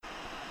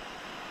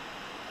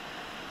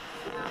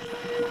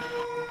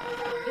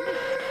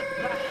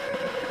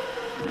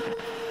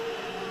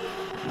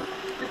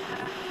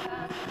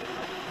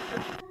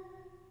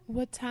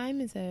What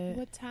time is it?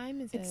 What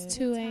time is it? It's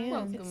 2 a.m.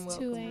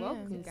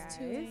 Welcome, guys,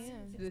 to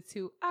the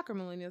Two Awkward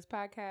Millennials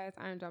podcast.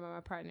 I am joined by my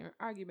partner,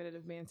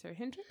 argumentative banter,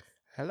 Hendrix.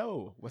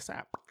 Hello, what's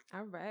up?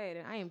 All right,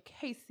 and I am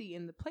Casey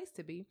in the place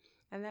to be,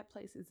 and that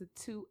place is the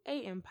 2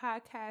 a.m.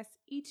 podcast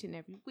each and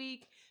every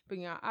week,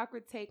 bringing our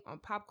awkward take on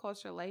pop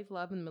culture, life,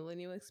 love, and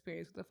millennial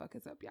experience. What the fuck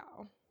is up,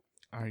 y'all?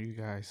 Are you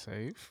guys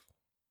safe?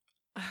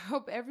 I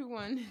hope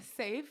everyone is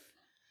safe.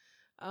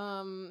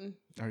 Are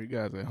you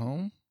guys at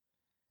home?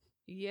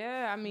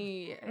 Yeah, I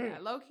mean,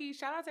 low-key,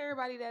 shout out to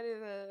everybody that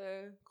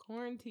is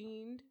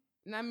quarantined.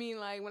 And I mean,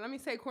 like, when I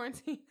say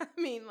quarantine, I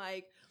mean,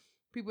 like,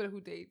 people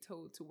who they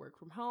told to work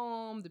from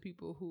home, the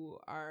people who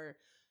are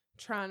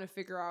trying to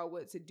figure out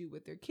what to do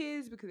with their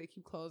kids because they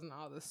keep closing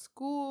all the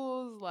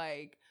schools.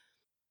 Like,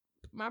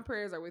 my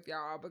prayers are with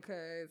y'all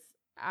because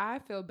I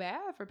feel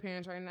bad for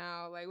parents right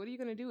now. Like, what are you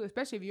going to do?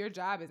 Especially if your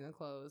job isn't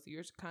closed.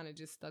 You're kind of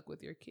just stuck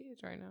with your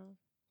kids right now.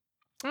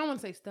 I don't want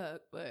to say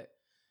stuck, but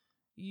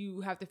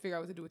you have to figure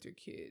out what to do with your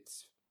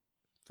kids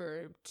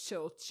for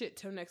shit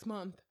till next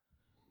month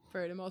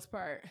for the most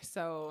part.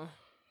 So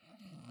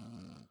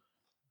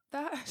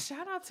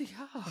shout out to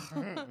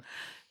y'all.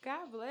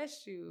 God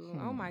bless you.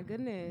 Oh my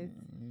goodness.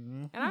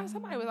 And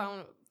somebody was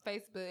on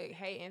Facebook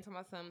hating, talking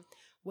about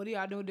what do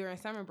y'all do during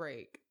summer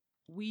break?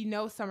 We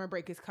know summer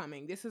break is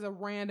coming. This is a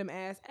random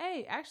ass,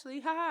 hey,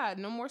 actually,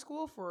 no more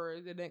school for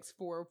the next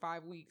 4 or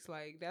 5 weeks.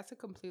 Like, that's a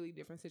completely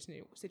different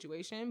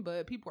situation,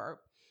 but people are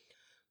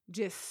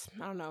just,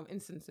 I don't know,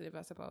 insensitive,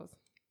 I suppose.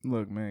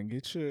 Look, man,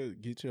 get your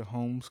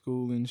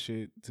homeschooling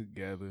shit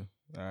together.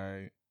 All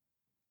right.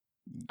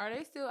 Are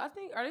they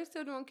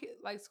still doing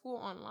like school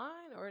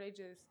online, or are they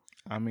just?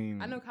 I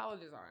mean, I know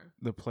colleges are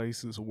the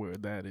places where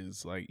that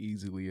is like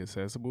easily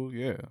accessible.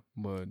 Yeah,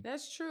 but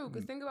that's true.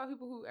 Because think about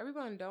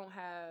everyone don't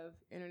have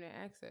internet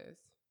access,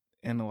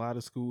 and a lot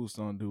of schools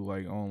don't do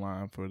like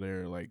online for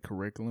their like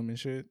curriculum and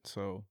shit.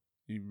 So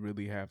you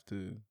really have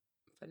to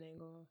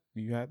finagle.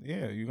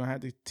 You're gonna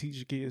have to teach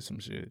your kids some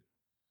shit.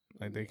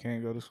 Like, they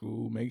can't go to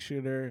school. Make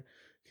sure they're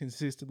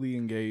consistently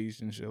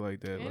engaged and shit like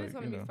that. And like, it's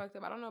gonna be fucked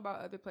up. I don't know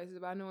about other places,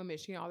 but I know in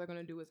Michigan, all they're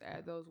gonna do is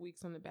add those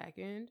weeks on the back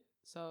end.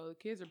 So the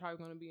kids are probably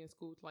gonna be in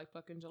school till like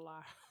fucking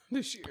July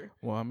this year.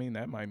 Well, I mean,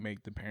 that might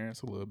make the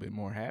parents a little bit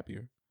more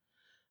happier.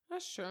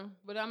 That's true.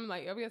 But I'm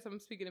like, I guess I'm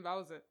speaking, if I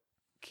was a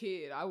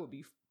kid, I would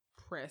be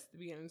pressed to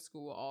be in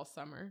school all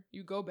summer.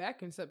 You go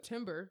back in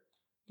September.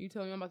 You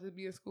tell me I'm about to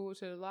be in school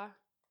till July?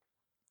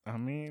 I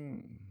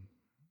mean,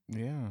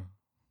 yeah.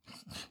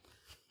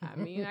 I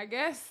mean, I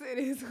guess it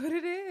is what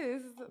it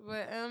is.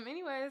 But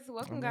anyways,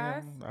 welcome,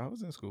 guys. I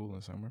was in school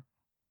in summer.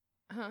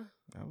 Huh?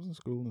 I was in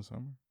school in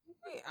summer.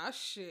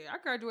 Shit. I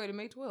graduated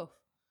May 12th,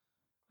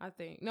 I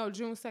think. No,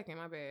 June 2nd,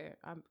 my bad.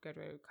 I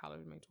graduated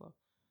college May 12th.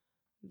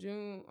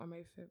 June or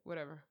May 5th,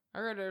 whatever. I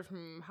graduated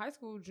from high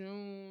school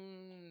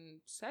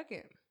June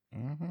 2nd.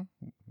 Mm-hmm.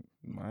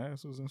 My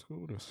ass was in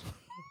school this.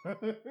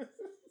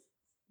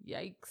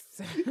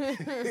 Yikes.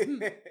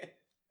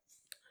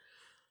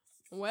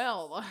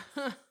 Well,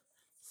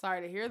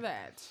 sorry to hear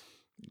that.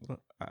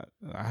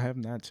 I have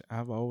not.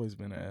 I've always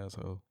been an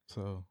asshole,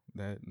 so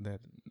that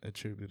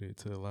attributed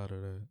to a lot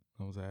of that.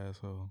 I was an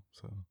asshole,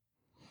 so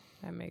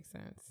that makes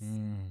sense.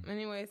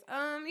 Anyways,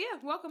 yeah,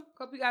 welcome.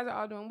 Hope you guys are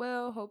all doing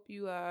well. Hope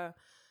you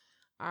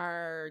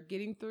are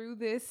getting through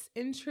this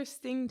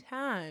interesting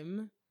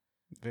time.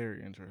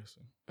 Very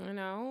interesting. I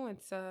know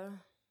it's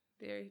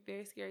very,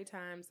 very scary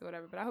times or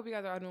whatever, but I hope you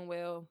guys are all doing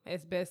well,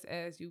 as best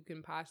as you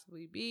can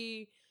possibly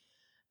be.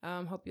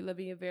 Hope you're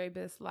living your very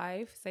best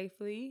life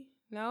safely.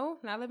 No,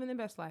 not living the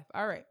best life.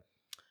 All right.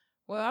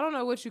 Well, I don't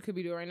know what you could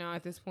be doing right now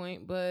at this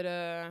point, but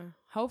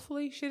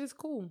hopefully shit is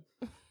cool.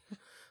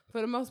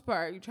 For the most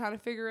part, you're trying to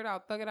figure it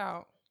out, thug it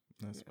out.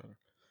 That's better.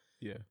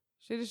 Yeah.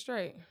 Shit is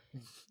straight.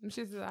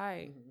 Shit is all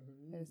right.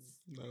 No,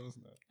 it's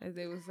not. As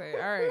they would say, all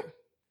right.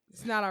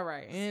 It's not all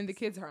right. And the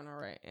kids aren't all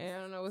right. And I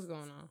don't know what's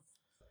going on.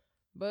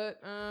 But,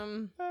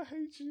 I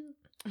hate you.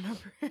 My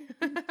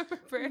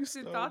prayers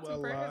and thoughts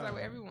and prayers are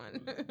with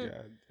everyone. God damn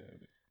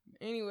it.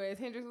 Anyways,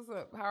 Hendrix, what's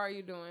up? How are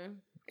you doing?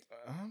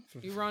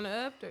 You Rona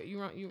up?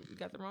 You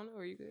got the Rona,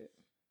 or are you good?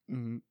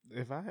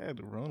 If I had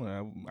the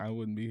Rona, I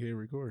wouldn't be here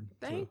recording.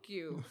 Thank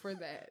you for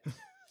that.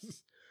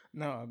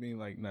 No, I mean,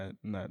 like,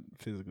 not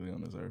physically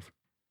on this earth.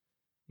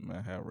 I'm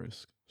at high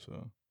risk,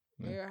 so.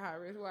 Yeah. You're at high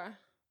risk. Why?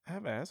 I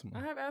have asthma.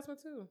 I have asthma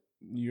too.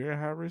 You're at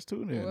high risk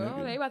too, then.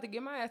 Well, they about to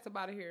get my ass up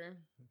out of here.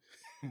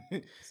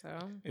 So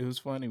it was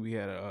funny. We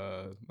had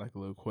a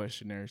little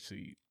questionnaire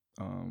sheet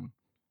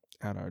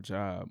at our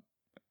job,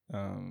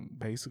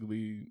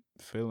 basically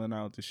filling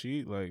out the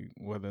sheet, like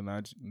whether or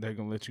not they're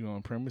gonna let you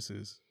on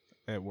premises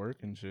at work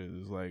and shit.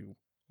 It's like,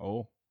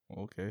 oh,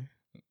 okay,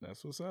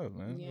 that's what's up,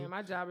 man. Yeah,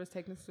 my job is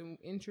taking some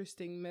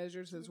interesting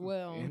measures as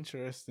well.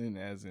 Interesting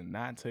as in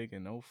not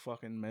taking no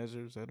fucking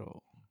measures at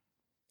all.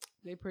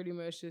 They pretty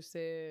much just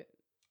said,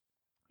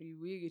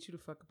 we'll get you the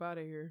fuck up out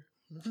of here.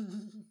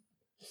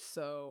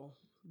 So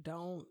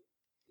don't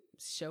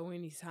show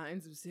any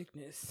signs of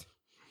sickness.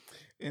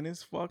 And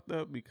it's fucked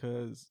up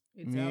because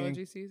It's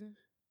allergy season.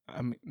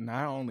 I mean,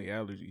 not only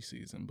allergy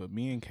season, but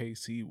me and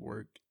KC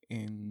work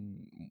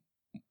in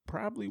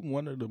probably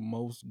one of the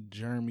most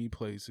germy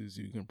places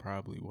you can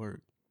probably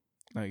work.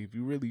 Like, if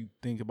you really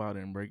think about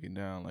it and break it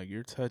down, like,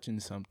 you're touching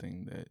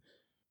something that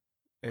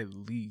at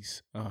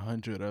least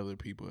 100 other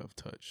people have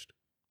touched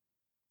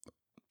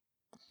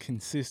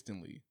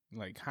consistently,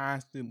 like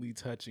constantly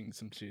touching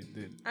some shit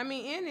that. I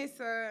mean, and it's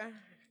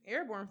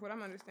airborne, from what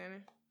I'm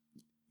understanding.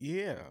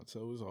 Yeah,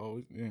 so it's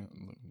always you're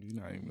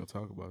not even gonna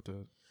talk about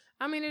that.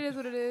 I mean, it is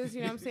what it is.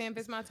 You know what I'm saying? If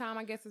it's my time,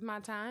 I guess it's my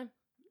time.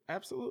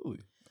 Absolutely.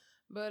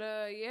 But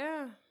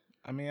yeah.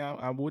 I mean,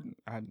 I wouldn't.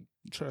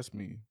 Trust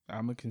me.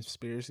 I'm a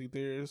conspiracy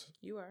theorist.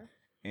 You are.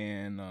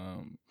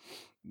 And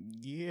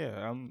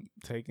yeah, I'm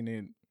taking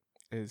it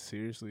as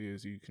seriously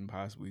as you can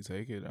possibly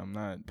take it. I'm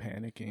not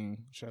panicking.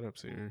 Shut up,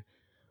 Siri.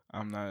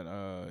 I'm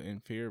not in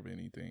fear of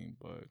anything,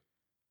 but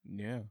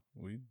yeah,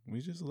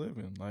 we just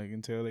living. Like,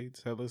 until they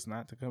tell us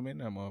not to come in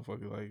that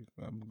motherfucker, like,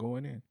 I'm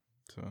going in.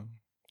 So,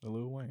 a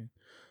Lil Wayne.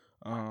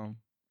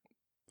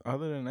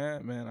 Other than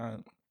that,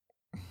 man,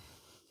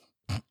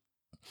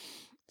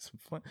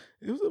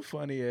 it was a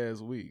funny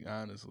ass week,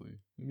 honestly.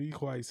 To be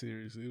quite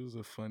serious, it was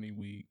a funny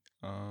week.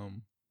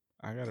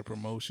 I got a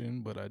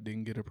promotion, but I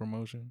didn't get a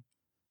promotion.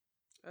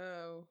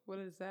 Oh, what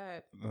is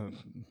that?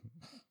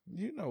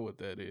 You know what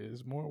that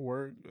is. More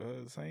work,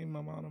 same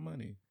amount of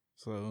money.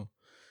 So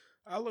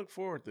I look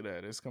forward to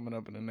that. It's coming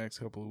up in the next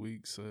couple of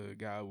weeks,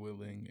 God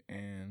willing.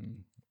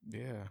 And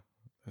yeah,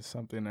 it's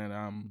something that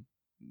I'm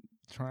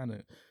trying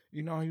to,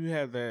 you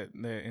have that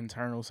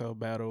internal self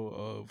battle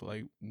of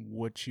like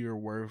what you're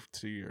worth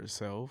to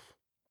yourself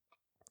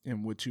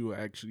and what you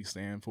actually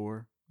stand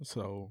for.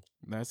 So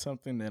that's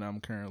something that I'm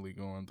currently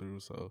going through.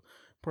 So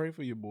pray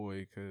for your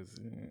boy, because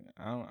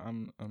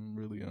I'm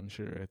really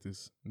unsure at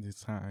this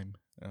time,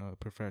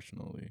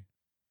 professionally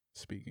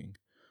speaking.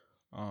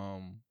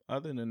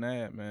 Other than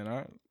that,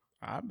 man,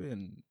 I've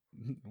been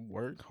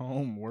work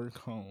home,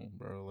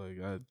 bro. Like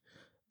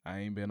I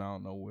ain't been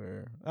out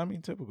nowhere. I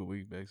mean, typical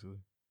week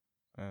basically.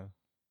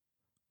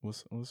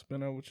 What's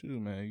been up with you,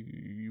 man?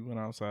 You went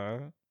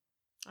outside?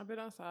 I've been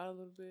outside a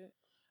little bit.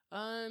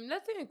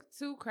 Nothing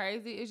too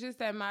crazy. It's just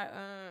that my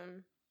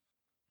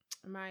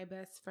my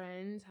best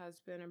friend's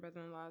husband and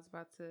brother-in-law is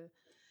about to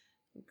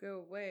go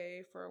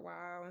away for a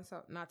while, and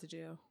so not to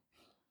jail.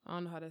 I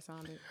don't know how that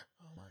sounded.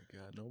 Oh my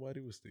God,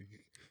 nobody was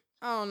thinking.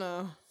 I don't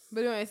know,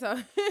 but anyway, so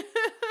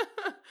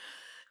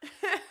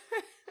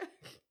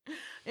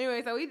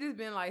anyway, so we just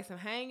been like some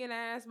hanging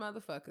ass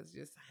motherfuckers,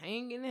 just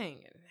hanging.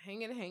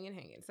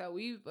 So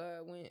we've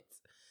went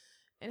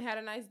and had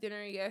a nice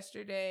dinner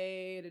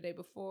yesterday. The day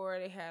before,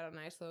 they had a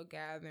nice little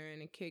gathering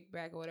and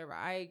kickback or whatever.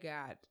 I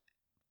got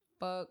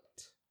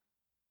fucked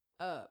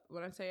up.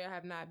 When I tell you I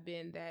have not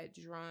been that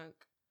drunk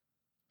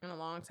in a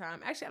long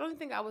time. Actually, I don't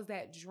think I was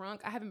that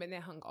drunk. I haven't been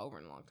that hungover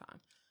in a long time.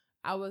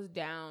 I was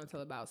down till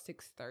about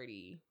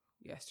 6:30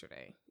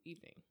 yesterday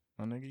evening.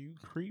 My nigga, you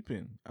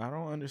creeping. I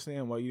don't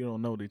understand why you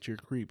don't know that you're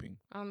creeping.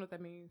 I don't know what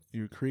that means.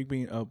 You're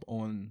creeping up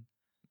on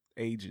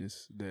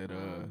ages that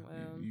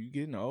you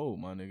getting old,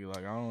 my nigga.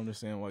 Like, I don't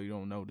understand why you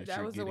don't know that that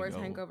you're was the getting worst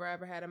old. hangover I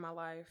ever had in my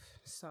life.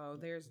 So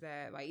there's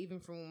that. Like, even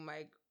from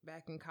like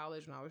back in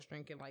college when I was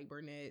drinking like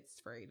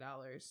Burnett's for $8,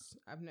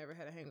 I've never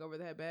had a hangover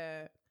that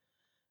bad.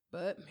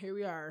 But here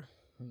we are.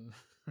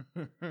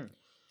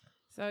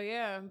 So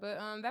yeah, but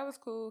that was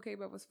cool.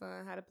 K-pop was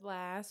fun. Had a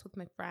blast with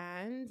my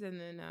friends, and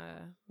then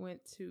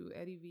went to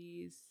Eddie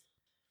V's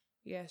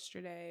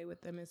yesterday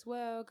with them as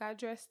well. Got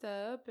dressed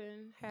up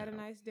and had a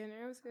nice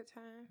dinner. It was a good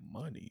time.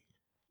 Money.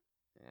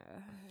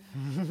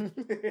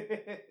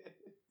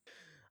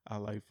 I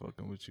like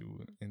fucking with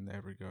you in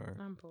that regard.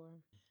 I'm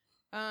poor.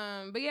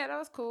 But yeah, that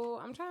was cool.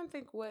 I'm trying to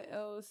think what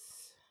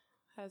else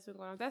has been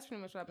going on. That's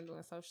pretty much what I've been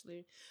doing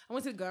socially. I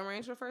went to the gun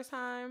range for the first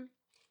time.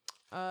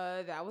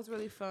 That was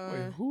really fun.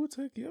 Wait, who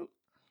took you?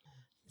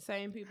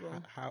 Same people.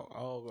 How?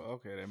 Oh,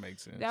 okay, that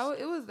makes sense. That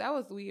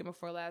was the weekend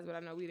before last, but I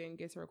know we didn't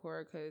get to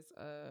record because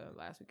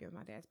last weekend was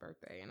my dad's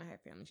birthday and I had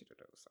family shit to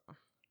do. So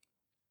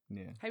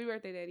yeah, happy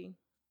birthday, Daddy.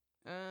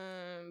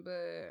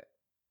 But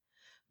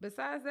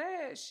besides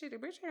that, shit, the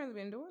bitch hasn't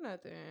been doing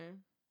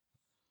nothing.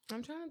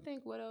 I'm trying to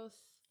think what else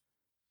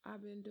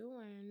I've been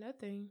doing.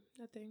 Nothing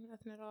at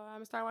all.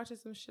 I'm starting watching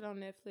some shit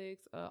on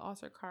Netflix.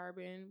 Altered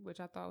Carbon, which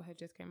I thought had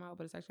just came out,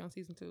 but it's actually on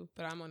season 2.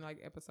 But I'm on like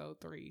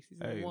episode 3,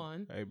 season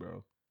 1. Hey,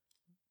 bro,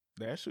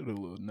 that shit a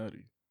little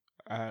nutty.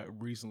 I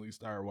recently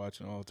started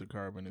watching Altered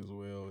Carbon as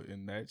well,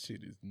 and that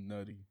shit is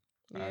nutty.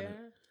 Yeah,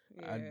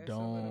 I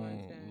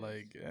don't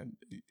like.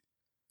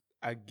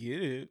 I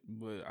get it,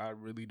 but I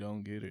really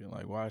don't get it.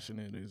 Like, watching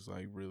it is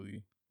like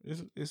really.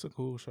 It's a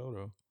cool show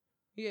though.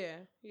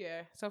 Yeah.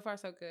 So far,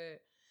 so good.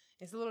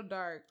 It's a little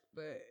dark,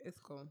 but it's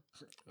cool.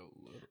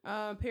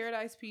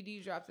 Paradise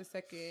PD dropped the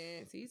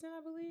 2nd season,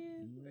 I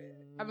believe.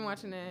 I've been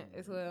watching that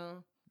as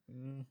well.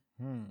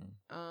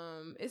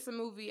 Mm-hmm. It's a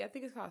movie. I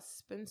think it's called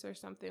Spencer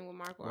something with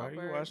Mark Wahlberg.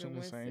 Why are you watching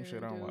the same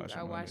shit I'm watching?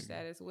 I watched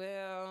that as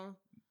well.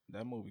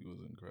 That movie was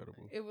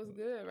incredible. It was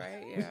good,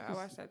 right? Yeah, I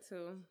watched that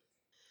too.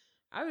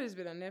 I've just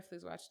been on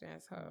Netflix watching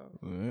that, so.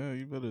 Yeah,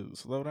 you better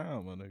slow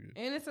down, my nigga.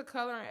 And it's a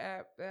coloring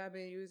app that I've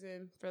been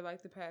using for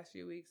like the past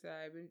few weeks that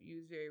I've been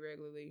used very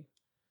regularly.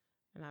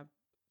 And I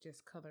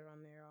just color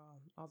on there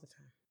all the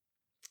time.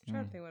 I'm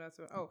trying to think what else.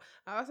 Oh,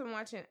 I also been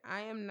watching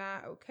I Am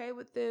Not Okay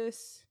With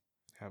This.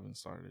 Haven't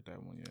started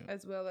that one yet.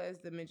 As well as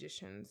The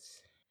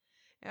Magicians.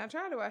 And I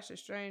tried to watch The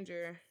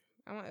Stranger.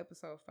 I'm on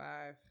episode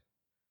 5.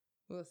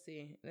 We'll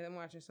see. And I'm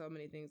watching so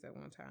many things at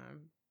one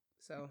time.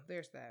 So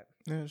there's that.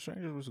 Yeah,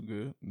 Stranger was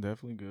good.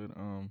 Definitely good.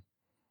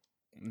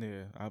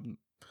 Yeah,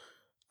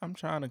 I'm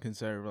trying to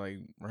conserve. Like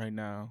right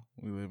now,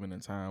 we live in a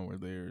time where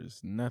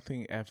there's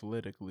nothing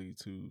athletically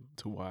to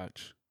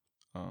watch.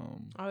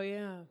 Oh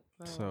yeah.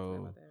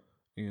 So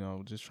you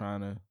know, just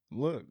trying to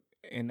look,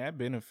 and that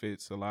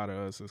benefits a lot of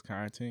us as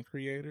content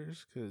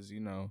creators because you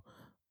know,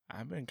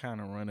 I've been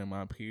kind of running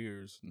my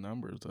peers'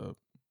 numbers up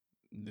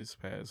this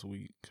past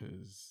week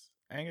because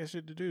I ain't got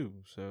shit to do.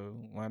 So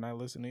why not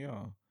listen to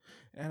y'all?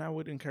 And I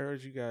would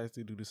encourage you guys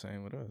to do the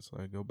same with us.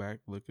 Like go back,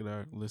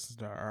 listen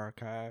to our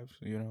archives,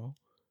 you know,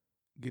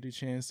 get a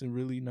chance to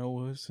really know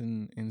us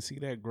and see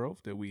that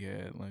growth that we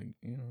had. Like,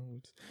 you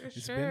know,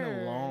 it's been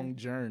a long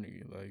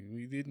journey. Like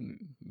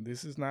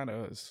this is not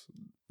us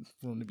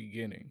from the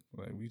beginning.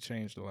 Like we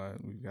changed a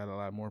lot. We got a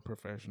lot more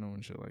professional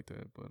and shit like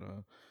that. But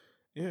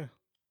yeah,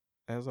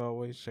 as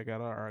always, check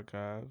out our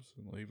archives,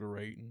 leave a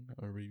rating,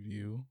 a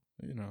review,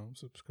 you know,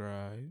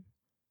 subscribe,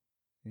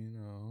 you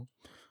know.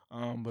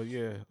 But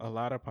yeah, a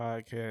lot of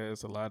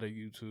podcasts, a lot of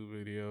YouTube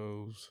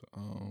videos,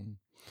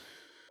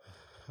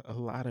 a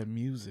lot of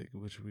music,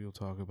 which we'll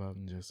talk about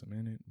in just a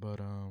minute.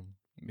 But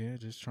yeah,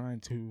 just trying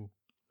to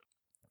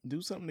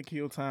do something to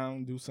kill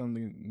time, do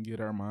something to get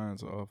our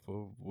minds off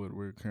of what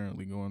we're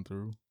currently going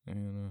through.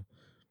 And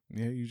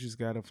yeah, you just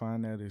gotta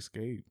find that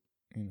escape.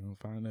 You know,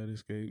 find that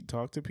escape.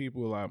 Talk to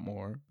people a lot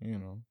more, you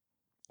know.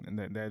 And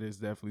that is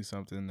definitely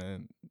something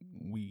that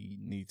we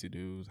need to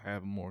do, is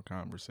have more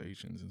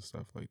conversations and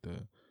stuff like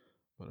that.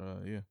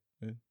 But yeah,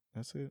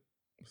 that's it.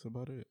 That's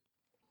about it.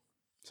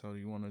 So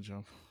you want to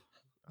jump?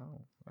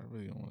 Oh, I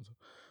really don't want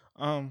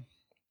to.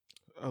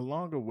 A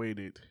longer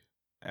awaited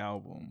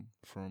album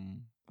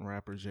from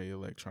rapper Jay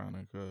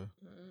Electronica,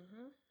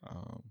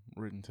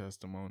 Written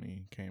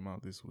Testimony, came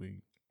out this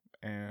week,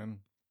 and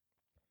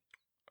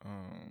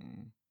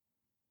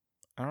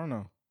I don't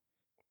know.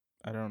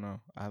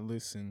 I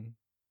listened,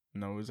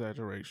 no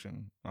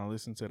exaggeration, I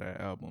listened to that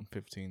album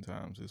 15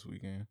 times this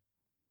weekend,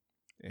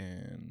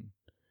 and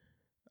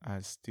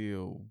I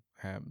still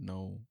have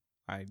no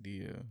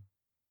idea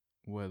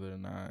whether or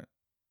not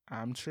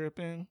I'm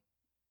tripping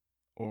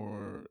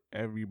or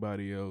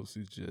everybody else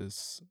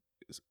is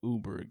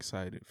uber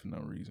excited for no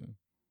reason.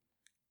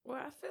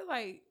 Well, I feel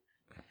like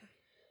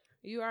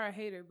you are a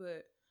hater,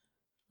 but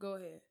go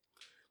ahead.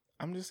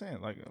 I'm just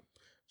saying, like,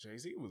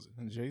 Jay-Z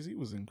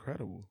was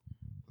incredible.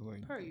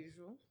 Like, per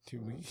usual.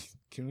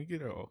 Can we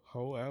get a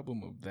whole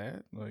album of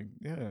that? Like,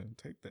 yeah,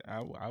 take that.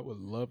 I would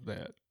love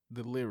that.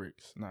 The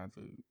lyrics, not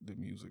the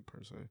music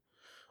per se.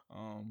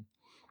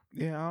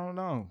 Yeah, I don't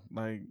know.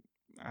 Like,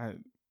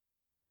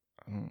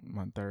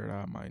 my third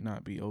eye might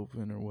not be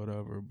open or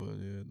whatever, but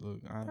yeah,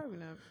 Probably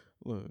not.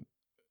 Look,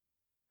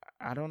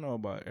 I don't know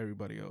about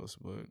everybody else,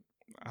 but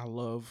I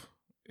love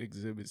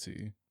Exhibit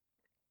C,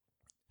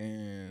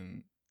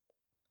 and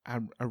I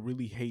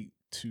really hate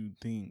to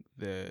think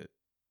that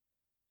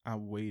I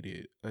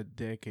waited a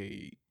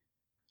decade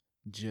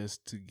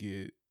just to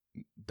get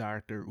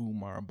Dr.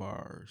 Umar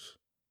bars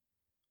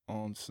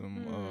on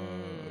some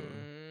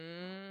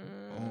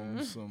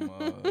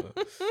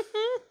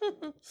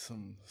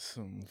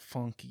some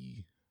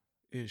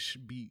funky-ish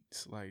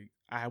beats. Like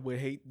I would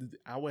hate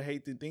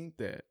to think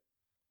that,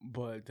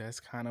 but that's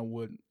kind of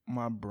what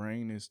my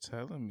brain is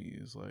telling me.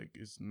 Is like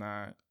it's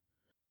not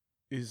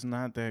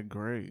that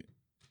great.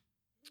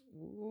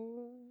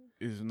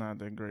 It's not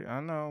that great. I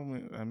know.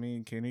 I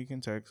mean, Kenny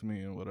can text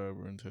me and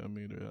whatever and tell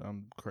me that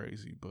I'm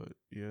crazy, but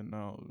yeah,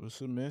 no,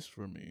 it's a miss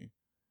for me.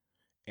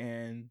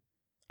 And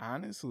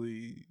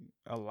honestly,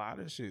 a lot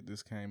of shit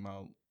that's came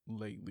out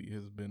lately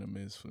has been a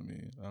miss for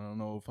me. I don't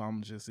know if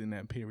I'm just in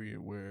that period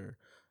where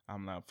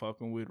I'm not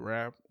fucking with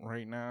rap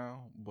right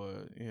now,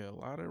 but yeah, a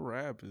lot of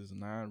rap is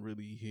not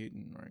really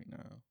hitting right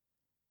now.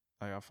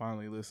 Like I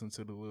finally listened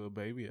to the Lil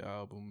Baby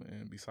album,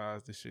 and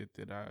besides the shit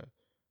that I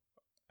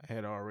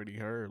had already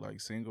heard,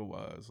 like single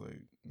wise,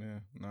 like yeah,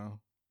 no.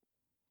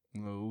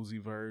 Lil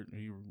Uzi Vert,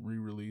 he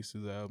re-released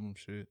his album,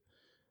 shit.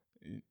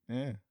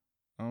 Yeah,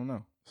 I don't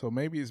know. So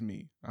maybe it's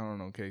me. I don't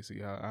know, Casey.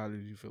 How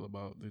did you feel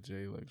about the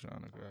Jay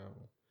Electronica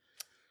album?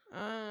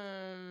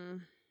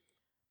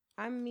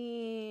 I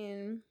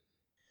mean,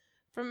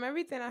 from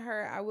everything I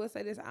heard, I will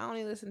say this: I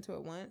only listened to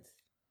it once,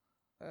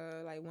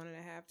 like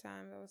 1.5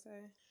 times, I would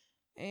say.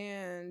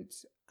 And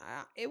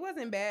it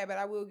wasn't bad, but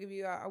I will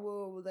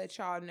let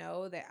y'all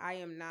know that I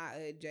am not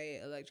a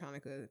Jay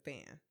Electronica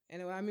fan.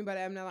 And what I mean by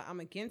that, I'm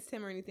against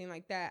him or anything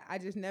like that. I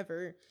just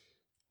never.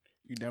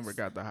 You never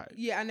got the hype.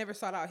 Yeah, I never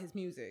sought out his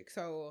music.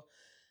 So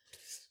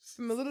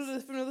from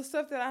the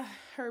stuff that I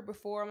heard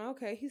before, I'm like,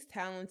 okay, he's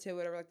talented,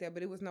 whatever like that,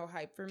 but it was no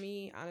hype for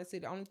me. Honestly,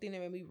 the only thing that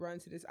made me run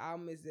to this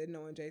album is that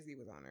knowing Jay-Z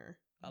was on there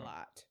a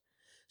lot.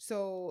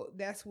 So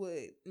that's what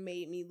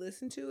made me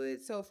listen to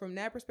it. So from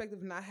that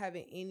perspective, not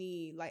having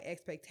any like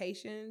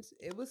expectations,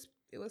 it was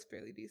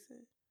fairly decent.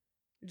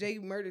 Jay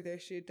murdered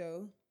that shit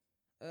though.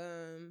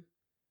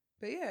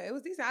 But yeah, it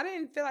was decent. I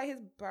didn't feel like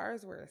his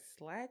bars were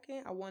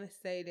slacking. I want to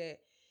say that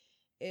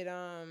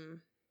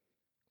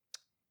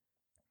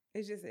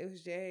it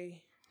was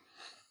Jay.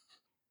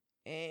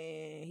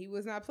 And he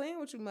was not playing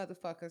with you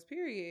motherfuckers,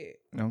 period.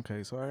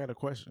 Okay, so I got a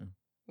question.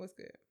 What's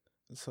good?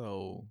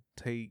 So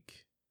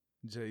take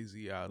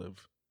Jay-Z out of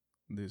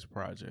this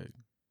project.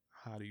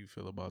 How do you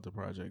feel about the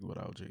project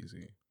without Jay-Z?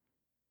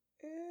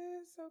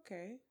 It's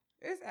okay.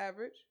 It's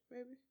average,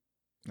 maybe.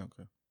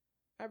 Okay.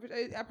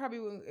 Average. I probably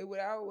wouldn't,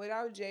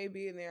 without Jay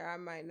being there, I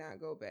might not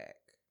go back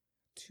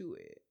to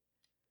it.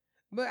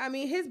 But I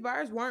mean, his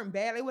bars weren't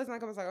bad. It wasn't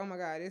like I was like, oh my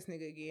God, this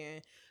nigga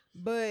again.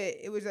 But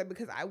it was like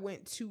because I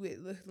went to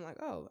it looking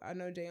like, oh, I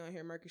know Jay on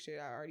here murky shit.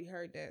 I already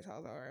heard that. So I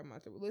was like, all right, I'm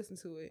about to listen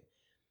to it.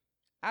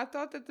 I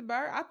thought that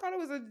I thought it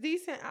was a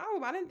decent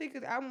album. I didn't think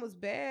the album was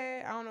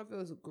bad. I don't know if it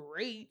was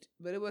great,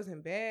 but it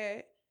wasn't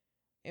bad,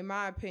 in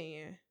my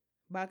opinion.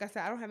 But like I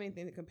said, I don't have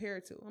anything to compare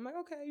it to. I'm like,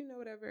 okay,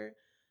 whatever.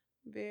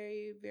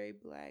 Very, very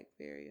black,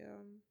 very,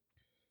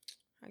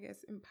 I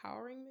guess,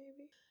 empowering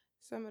maybe.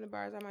 Some of the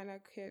bars I might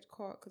not catch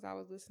caught because I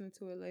was listening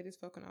to it late as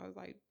fuck and I was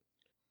like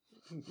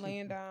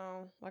laying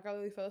down. Like I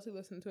literally fell asleep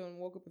listening to it and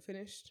woke up and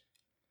finished.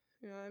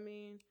 You know what I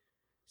mean?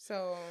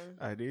 So.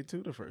 I did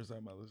too the first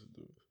time I listened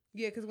to it.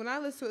 Yeah, because when I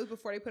listened to it, it was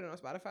before they put it on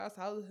Spotify,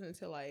 so I was listening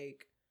to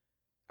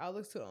I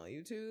listened to it on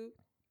YouTube.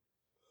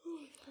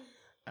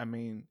 I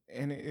mean,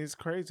 and it's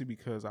crazy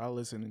because I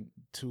listen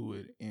to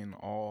it in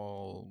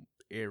all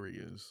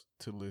areas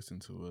to listen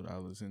to it. I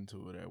listen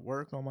to it at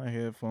work on my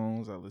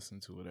headphones. I listen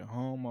to it at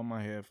home on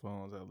my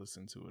headphones. I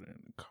listen to it in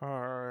the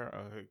car.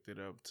 I hooked it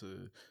up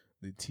to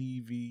the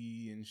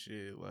TV and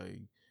shit.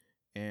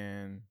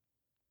 And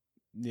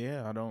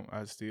yeah,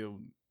 I still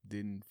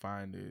didn't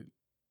find it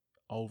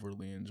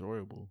overly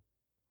enjoyable.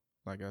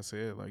 Like I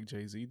said,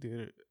 Jay-Z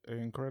did an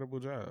incredible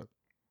job.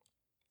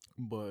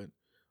 But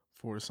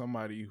for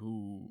somebody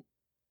who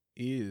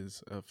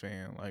is a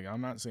fan,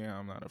 I'm not saying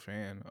I'm not a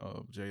fan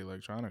of Jay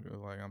Electronica.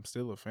 I'm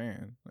still a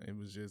fan. It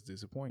was just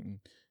disappointing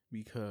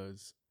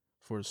because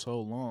for so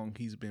long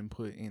he's been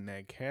put in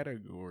that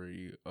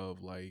category of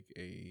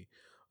a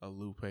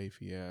Lupe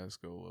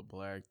Fiasco, a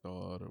Black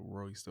Thought, a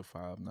Royce the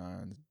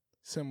 5'9",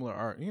 similar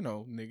art,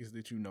 niggas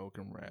that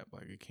can rap,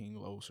 like a King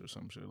Los or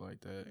some shit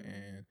like that.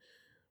 And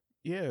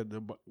yeah,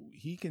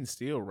 he can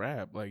still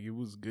rap. It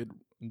was good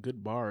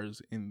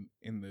bars in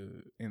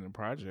the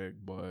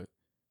project, but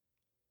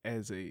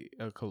as a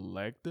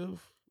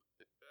collective,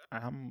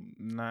 I'm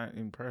not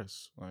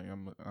impressed.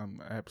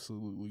 I'm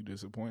absolutely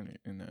disappointed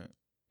in that,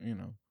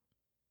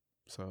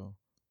 So,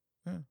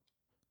 yeah.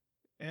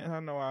 And I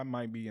know I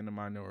might be in the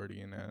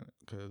minority in that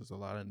because a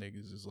lot of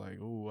niggas is like,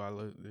 oh, I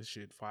love this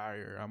shit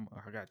fire.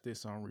 I got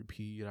this on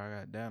repeat. I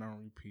got that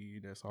on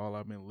repeat. That's all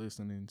I've been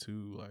listening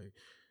to.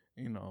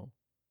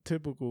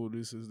 Typical,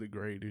 this is the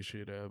greatest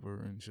shit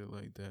ever and shit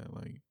like that.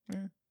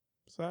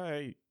 It's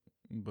alright,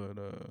 but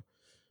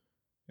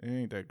it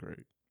ain't that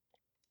great.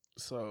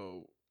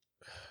 So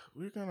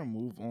we're gonna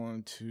move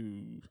on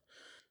to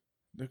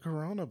the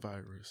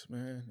coronavirus,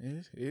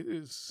 man. It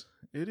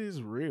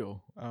is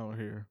real out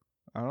here.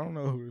 I don't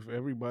know if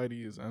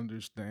everybody is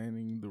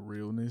understanding the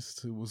realness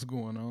to what's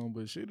going on,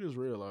 but shit is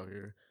real out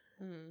here.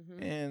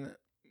 Mm-hmm. And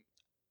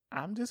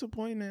I'm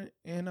disappointed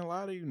in a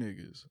lot of you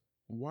niggas.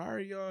 Why are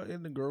y'all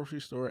in the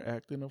grocery store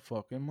acting a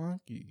fucking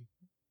monkey?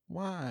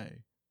 Why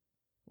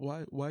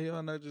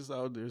y'all not just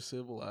out there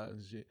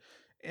civilized shit?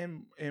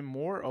 And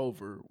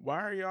moreover,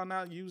 why are y'all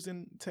not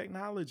using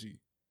technology?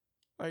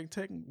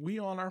 We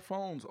on our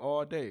phones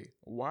all day.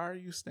 Why are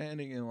you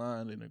standing in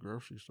line in a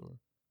grocery store?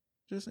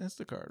 Just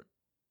Instacart it.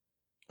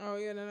 Oh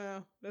yeah,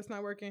 no, that's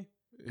not working.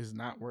 It's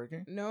not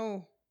working?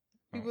 No.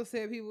 People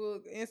said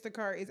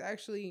Instacart is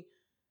actually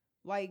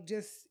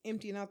just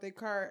emptying out their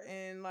cart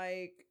and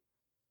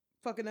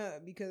fucking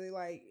up because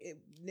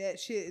that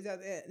shit is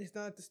it's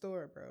not at the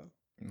store, bro.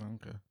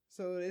 Okay.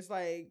 So it's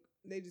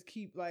they just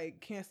keep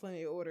canceling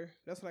their order.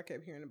 That's what I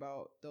kept hearing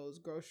about those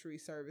grocery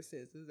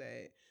services is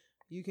that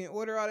you can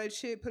order all that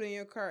shit, put it in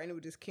your cart, and it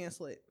would just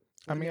cancel it.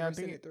 I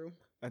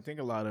think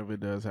a lot of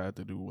it does have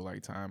to do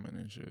with timing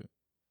and shit.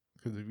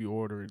 Because if you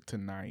order it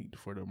tonight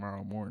for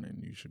tomorrow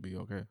morning, you should be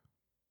okay.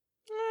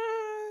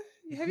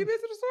 Have you been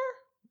to the store?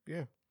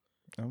 Yeah.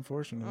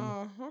 Unfortunately.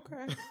 Oh,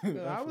 okay.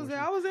 I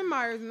was in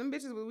Myers and them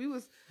bitches, but we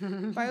was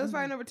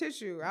fighting over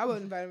tissue. I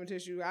wasn't fighting over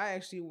tissue. I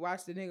actually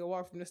watched the nigga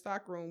walk from the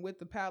stock room with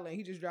the pallet and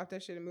he just dropped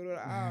that shit in the middle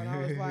of the aisle and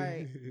I was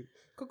like,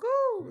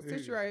 cuckoo,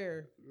 tissue right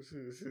here.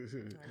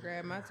 I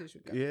grabbed my tissue.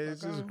 Yeah,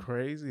 it's just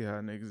crazy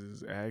how niggas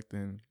is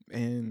acting.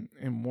 And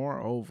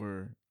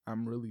moreover,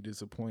 I'm really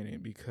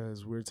disappointed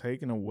because we're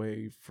taking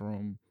away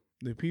from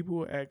the people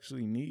who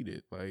actually need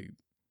it.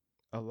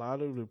 a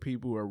lot of the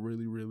people who are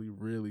really, really,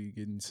 really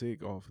getting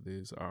sick off of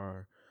this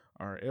are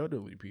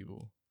elderly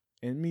people.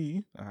 And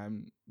me,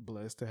 I'm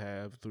blessed to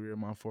have 3 of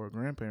my 4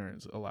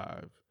 grandparents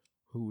alive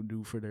who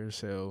do for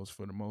themselves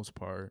for the most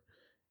part.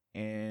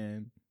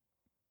 And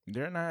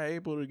they're not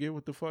able to get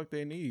what the fuck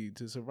they need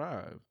to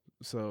survive.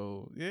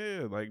 So,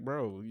 yeah, like,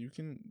 bro, you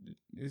can,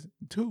 it's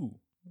 2.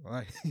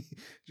 Like,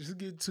 just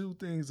get 2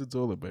 things of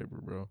toilet paper,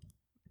 bro.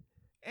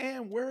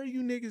 And where are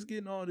you niggas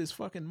getting all this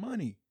fucking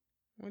money?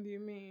 What do you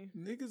mean?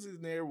 Niggas is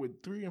there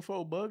with 3 and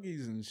 4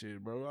 buggies and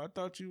shit, bro. I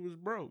thought you was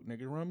broke.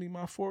 Nigga, run me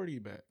my 40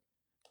 back.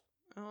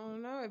 I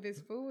don't know. If it's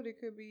food, it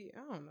could be,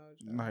 I don't know.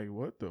 Joe. Like,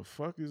 what the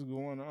fuck is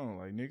going on?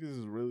 Like, niggas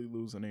is really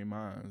losing their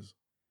minds.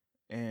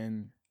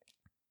 And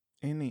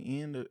at the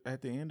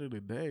end of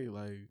the day,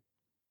 like,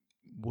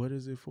 what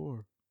is it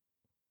for?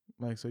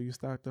 Like, so you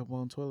stocked up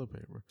on toilet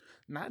paper.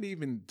 Not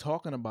even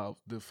talking about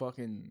the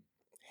fucking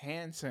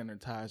hand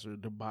sanitizer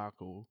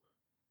debacle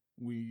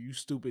where you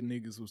stupid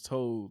niggas was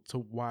told to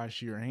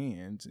wash your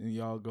hands and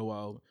y'all go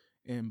out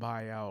and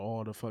buy out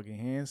all the fucking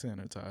hand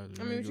sanitizer.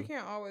 I mean, but you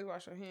can't always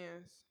wash your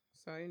hands,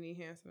 so you need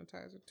hand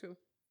sanitizer too.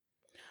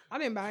 I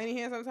didn't buy any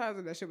hand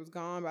sanitizer. That shit was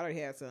gone, but I already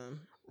had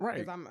some. Right.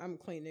 Because I'm a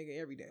clean nigga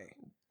every day.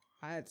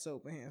 I had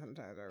soap and hand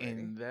sanitizer already.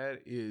 And that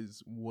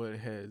is what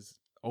has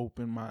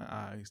opened my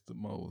eyes the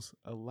most.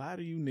 A lot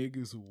of you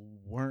niggas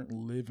weren't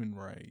living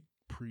right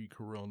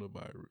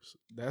pre-coronavirus.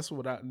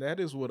 That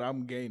is what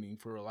I'm gaining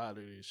for a lot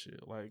of this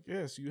shit. Like,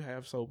 yes, you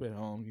have soap at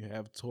home, you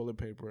have toilet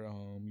paper at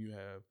home, you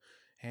have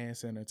hand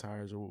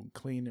sanitizer,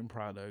 cleaning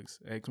products,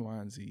 X, Y,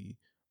 and Z.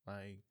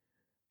 Like,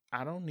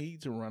 I don't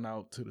need to run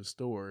out to the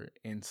store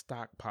and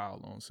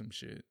stockpile on some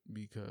shit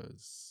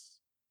because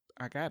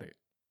I got it.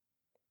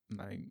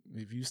 Like,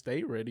 if you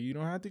stay ready, you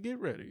don't have to get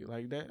ready.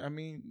 Like that. I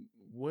mean,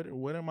 what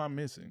am I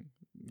missing?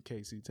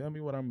 Casey, tell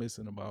me what I'm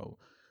missing about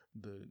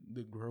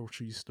the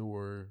grocery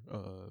store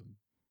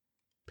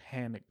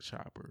panic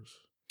shoppers.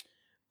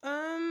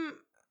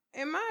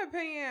 In my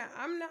opinion,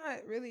 I'm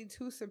not really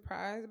too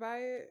surprised by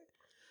it.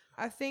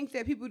 I think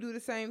that people do the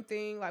same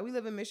thing. Like, we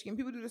live in Michigan.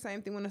 People do the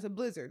same thing when it's a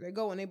blizzard. They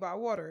go and they buy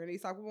water and they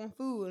stock up on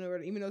food,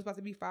 and even though it's about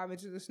to be 5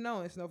 inches of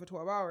snow and snow for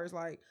 12 hours,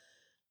 like,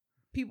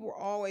 people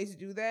always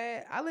do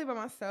that. I live by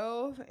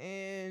myself,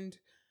 and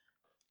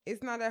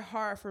it's not that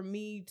hard for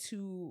me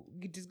to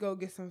just go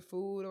get some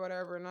food or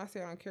whatever. And I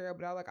say I don't care,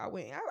 but I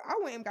went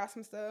and got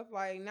some stuff,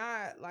 like,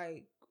 not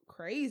like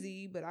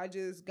crazy, but I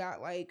just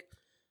got like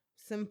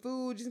some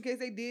food just in case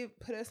they did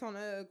put us on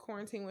a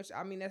quarantine, which,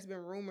 I mean, that's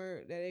been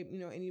rumored that they,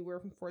 anywhere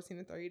from 14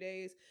 to 30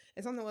 days.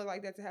 And something was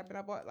like that to happen.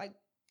 I bought, like,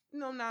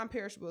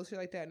 non-perishable shit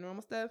like that,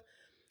 normal stuff.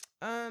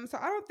 So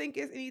I don't think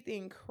it's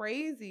anything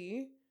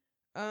crazy.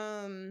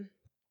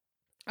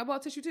 I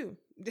bought tissue too.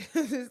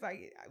 It's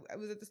like, I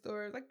was at the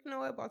store, like, you know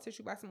what, I bought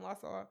tissue, buy some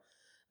Lysol,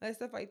 like,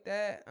 stuff like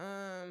that.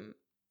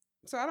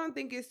 So I don't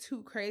think it's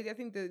too crazy. I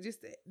think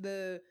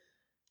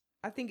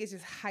I think it's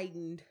just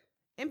heightened,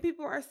 and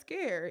people are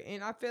scared,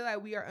 and I feel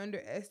like we are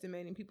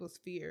underestimating people's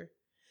fear,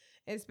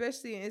 and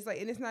especially, and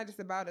it's not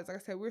just about us. Like I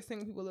said, we're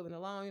seeing people living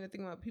alone.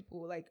 Thinking about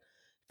people like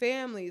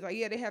families. Like,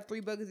 yeah, they have 3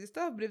 buckets and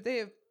stuff, but if they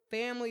have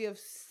family of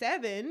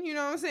 7, you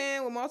know what I'm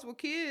saying, with multiple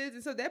kids,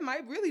 and so that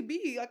might really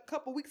be like a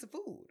couple weeks of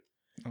food.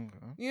 Okay.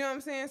 You know what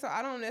I'm saying? So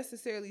I don't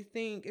necessarily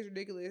think it's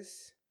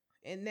ridiculous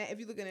in that, if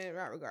you're looking at it in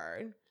that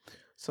regard.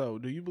 So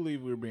do you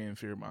believe we're being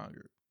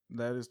fear-mongered?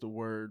 That is the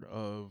word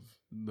of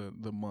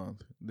the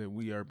month, that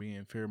we are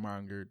being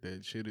fear-mongered,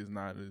 that shit is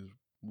not as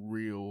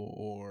real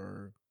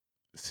or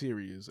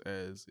serious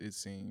as it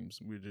seems.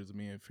 We're just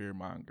being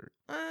fear-mongered.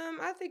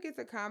 I think it's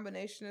a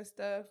combination of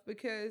stuff,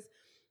 because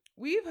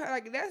we've heard,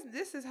 like,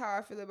 this is how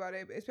I feel about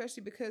it,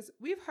 especially because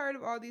we've heard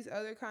of all these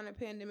other kind of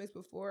pandemics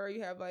before.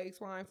 You have like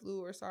swine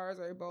flu or SARS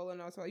or Ebola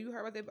and all. So you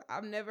heard about that, but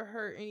I've never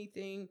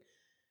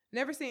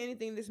seen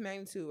anything this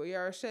magnitude, where y'all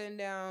are shutting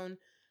down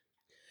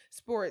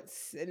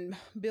sports and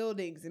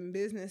buildings and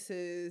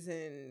businesses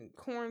and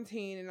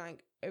quarantine and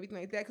like everything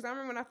like that. Because I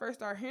remember when I first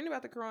started hearing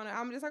about the corona,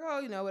 I'm just like,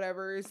 oh,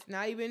 whatever. It's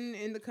not even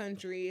in the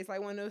country. It's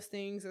like one of those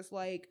things that's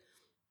like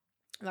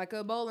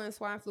Ebola and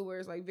swine flu, where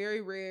it's like very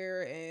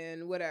rare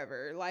and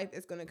whatever, life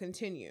is going to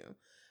continue.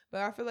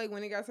 But I feel like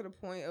when it got to the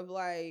point of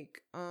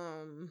like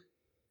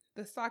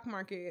the stock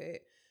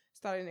market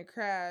starting to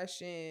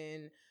crash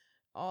and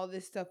all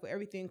this stuff with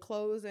everything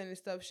closing and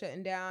stuff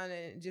shutting down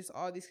and just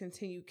all these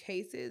continued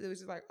cases, it was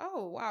just like,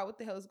 oh wow, what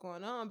the hell is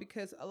going on?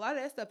 Because a lot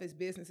of that stuff is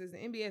businesses. The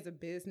NBA is a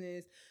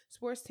business,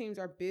 sports teams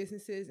are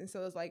businesses, and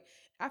so it's like,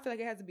 I feel like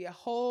it has to be a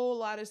whole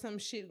lot of some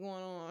shit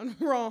going on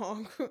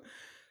wrong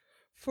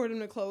for them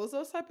to close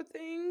those type of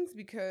things,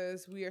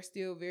 because we are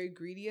still very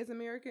greedy as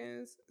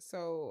Americans.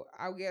 So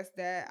I guess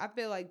that, I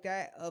feel like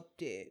that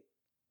upped it.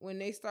 When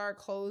they start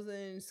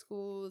closing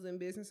schools and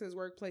businesses,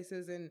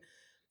 workplaces, and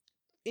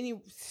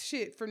any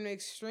shit from the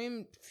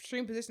extreme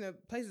position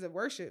of places of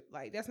worship,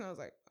 like, that's when I was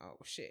like, oh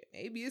shit,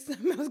 maybe it's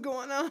something else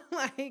going on,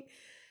 like,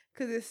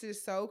 because it's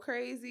just so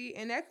crazy.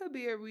 And that could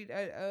be a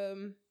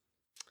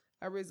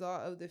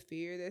result of the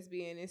fear that's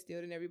being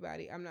instilled in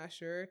everybody. I'm not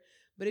sure.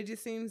 But it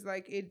just seems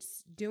like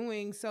it's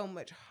doing so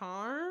much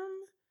harm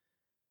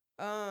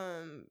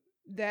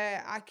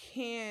that I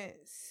can't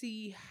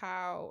see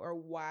how or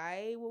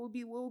why. What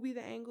would be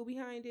the angle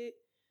behind it?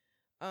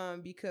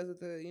 Because of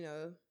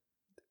the,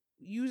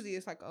 usually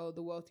it's like, oh,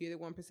 the wealthier,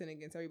 the 1%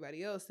 against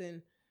everybody else,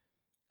 and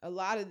a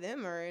lot of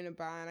them are in a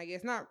bind. I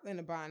guess not in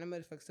a bind. I'm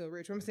motherfuckers still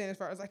rich. I'm saying as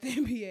far as like the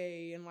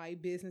NBA and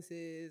like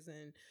businesses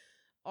and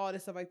all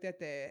this stuff like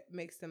that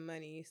makes them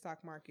money,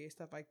 stock market,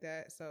 stuff like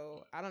that.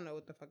 So I don't know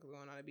what the fuck is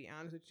going on, to be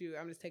honest with you.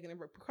 I'm just taking the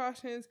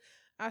precautions.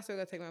 I still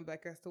gotta take my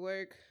black ass to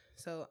work.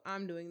 So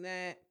I'm doing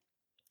that.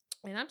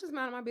 And I'm just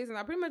minding my business.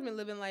 I pretty much been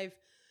living life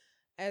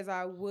as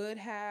I would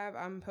have.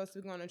 I'm supposed to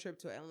be going on a trip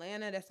to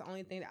Atlanta. That's the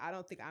only thing that I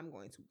don't think I'm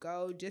going to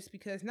go, just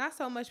because, not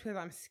so much because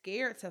I'm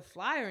scared to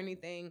fly or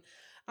anything.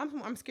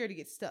 I'm scared to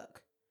get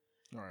stuck.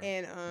 Right.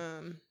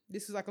 And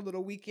this is like a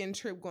little weekend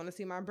trip going to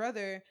see my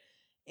brother,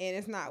 and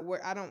it's not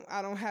where I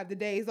don't have the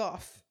days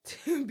off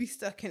to be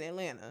stuck in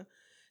Atlanta.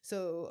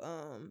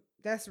 So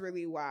that's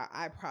really why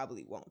I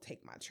probably won't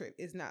take my trip.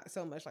 It's not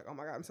so much like, oh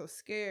my God, I'm so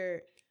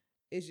scared.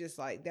 It's just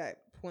like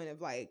that point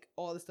of like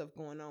all the stuff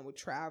going on with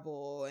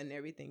travel and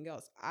everything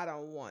else. I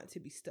don't want to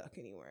be stuck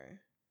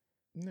anywhere.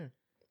 Yeah.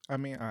 I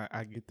mean,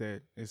 I get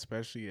that,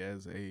 especially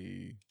as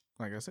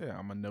like I said,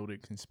 I'm a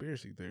noted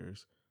conspiracy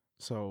theorist.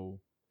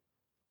 So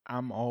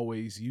I'm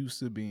always used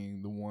to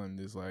being the one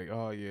that's like,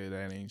 oh yeah,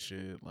 that ain't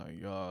shit.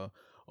 Like, y'all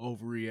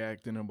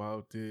overreacting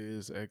about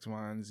this, X,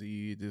 Y, and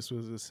Z. This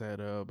was a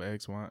setup,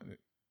 X, Y.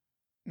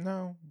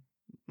 No,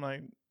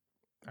 like,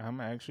 I'm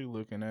actually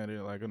looking at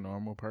it like a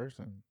normal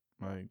person.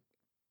 Like,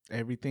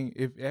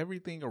 if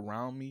everything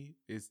around me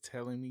is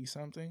telling me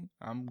something,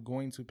 I'm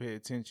going to pay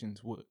attention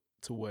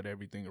to what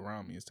everything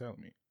around me is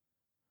telling me.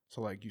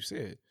 So like you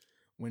said,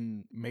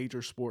 when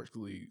major sports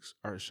leagues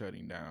are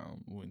shutting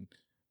down, when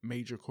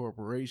major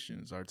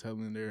corporations are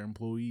telling their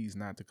employees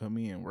not to come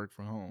in, work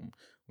from home,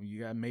 when you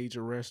got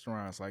major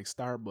restaurants like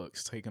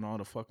Starbucks taking all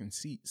the fucking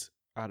seats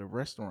out of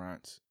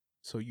restaurants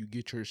so you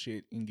get your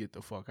shit and get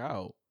the fuck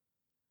out,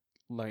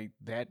 like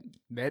that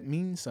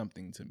means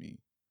something to me.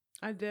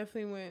 I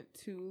definitely went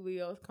to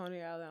Leo's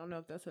Coney Island. I don't know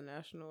if that's a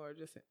national or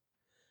just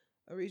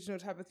a regional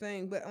type of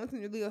thing, but I went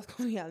to Leo's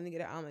Coney Island to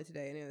get an omelet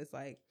today, and it was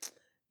like,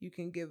 you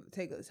can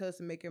tell us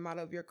to make your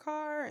model of your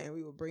car, and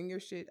we will bring your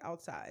shit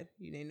outside.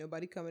 You ain't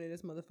nobody coming in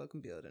this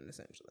motherfucking building,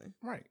 essentially.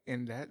 Right,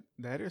 and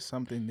that is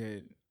something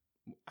that,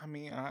 I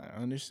mean, I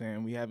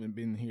understand we haven't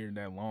been here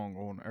that long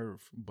on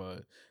Earth,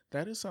 but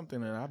that is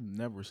something that I've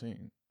never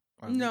seen.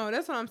 No,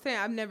 that's what I'm saying.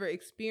 I've never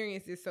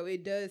experienced it, so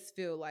it does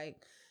feel like,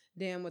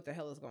 damn, what the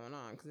hell is going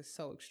on? Because it's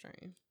so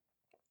extreme.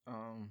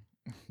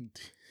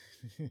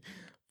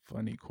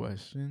 Funny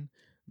question.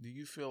 Do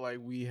you feel like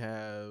we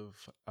have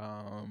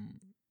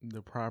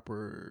the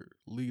proper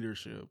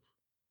leadership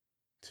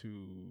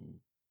to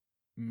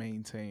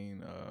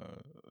maintain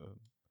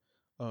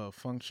a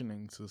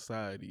functioning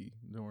society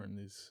during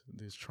this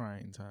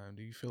trying time?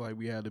 Do you feel like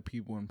we have the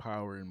people in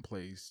power in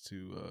place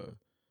to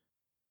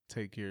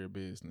take care of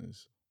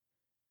business?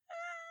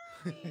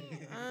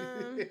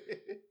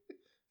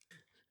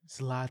 It's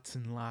lots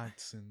and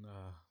lots, and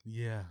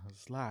yeah,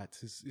 it's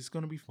lots. It's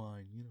gonna be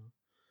fine, you know.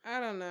 I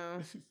don't know.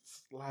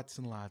 It's lots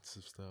and lots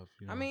of stuff.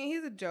 You know? I mean,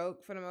 he's a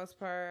joke for the most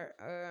part.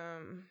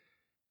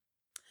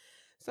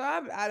 So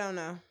I don't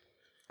know.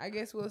 I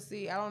guess we'll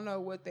see. I don't know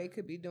what they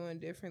could be doing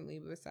differently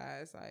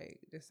besides like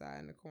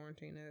deciding to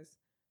quarantine us.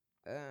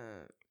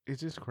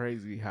 It's just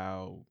crazy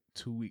how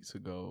 2 weeks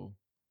ago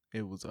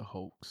it was a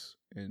hoax,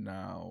 and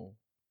now.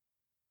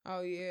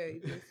 Oh yeah,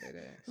 you did say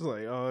that. It's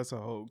like, oh, it's a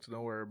hoax.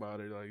 Don't worry about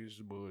it. Like, it's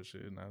just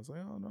bullshit. And I was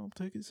like, oh no,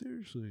 take it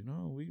seriously.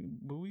 No,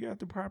 we got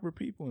the proper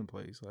people in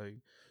place. Like,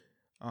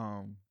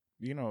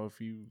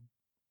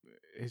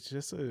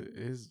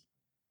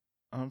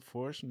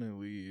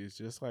 unfortunately, it's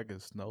just like a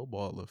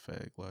snowball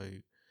effect.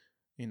 Like,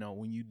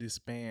 when you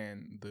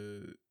disband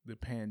the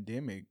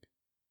pandemic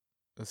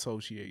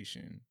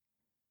association,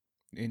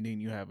 and then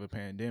you have a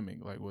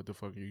pandemic, like, what the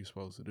fuck are you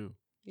supposed to do?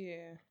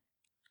 Yeah.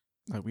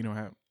 Like, we don't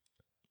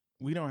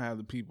have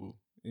the people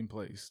in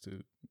place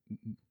to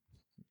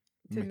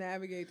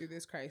navigate through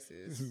this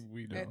crisis.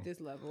 We don't. At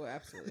this level,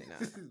 absolutely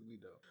not. We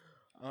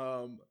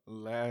don't.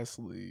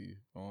 Lastly,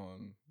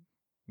 on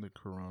the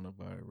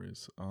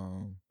coronavirus,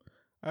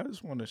 I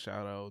just want to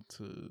shout out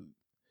to,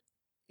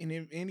 and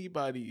if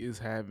anybody is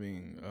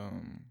having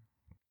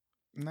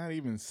not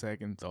even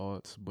second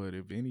thoughts, but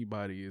if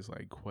anybody is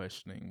like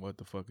questioning what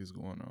the fuck is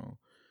going on,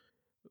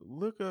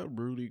 look up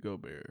Rudy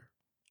Gobert.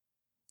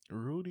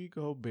 Rudy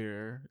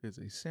Gobert is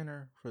a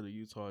center for the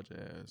Utah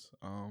Jazz.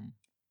 On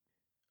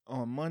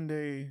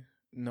Monday,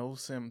 no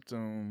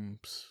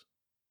symptoms.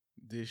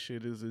 This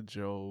shit is a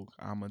joke.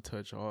 I'ma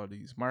touch all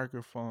these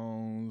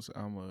microphones.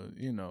 I'ma,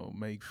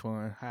 make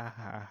fun. Ha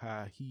ha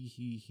ha.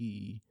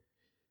 He.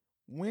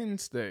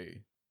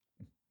 Wednesday,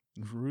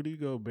 Rudy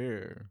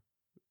Gobert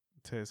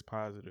tests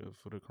positive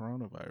for the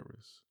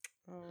coronavirus.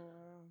 Oh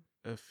wow.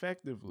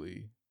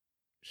 Effectively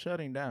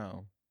shutting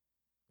down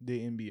the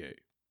NBA.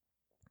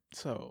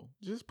 So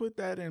just put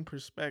that in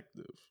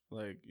perspective.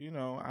 Like,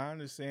 I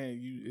understand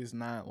it's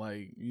not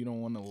like you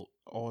don't want to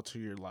alter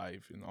your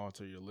life and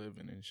alter your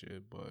living and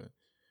shit, but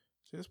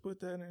Just put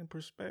that in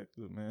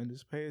perspective, man.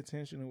 Just pay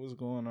attention to what's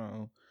going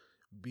on.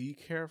 Be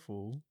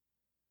careful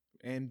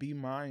and be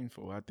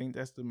mindful. I think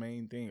that's the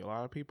main thing. A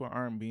lot of people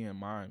aren't being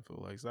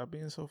mindful. Like, stop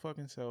being so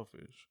fucking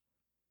selfish.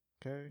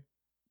 Okay?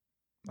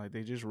 Like,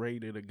 they just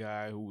raided a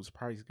guy who was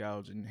price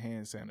gouging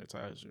hand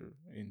sanitizer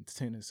in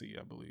Tennessee,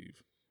 I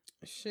believe.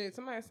 Shit,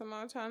 somebody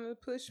trying to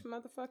push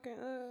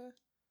motherfucking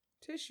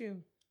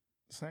tissue.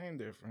 Same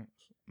difference.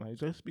 Like,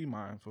 just be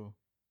mindful.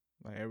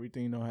 Like,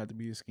 everything don't have to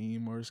be a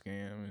scheme or a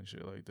scam and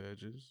shit like that.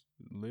 Just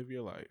live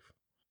your life.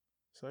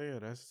 So yeah,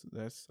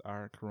 that's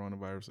our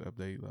coronavirus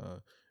update.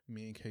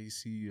 Me and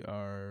Casey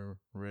are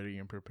ready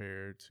and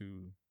prepared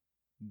to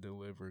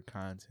deliver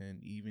content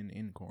even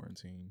in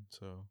quarantine.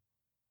 So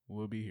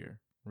we'll be here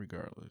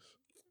regardless.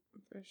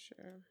 For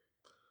sure.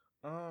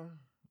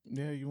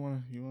 Yeah, you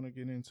wanna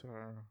get into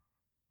our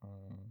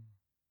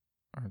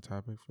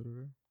topic for the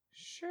day?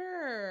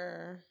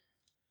 Sure.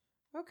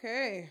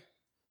 Okay.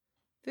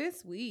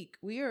 This week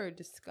we are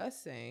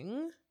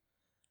discussing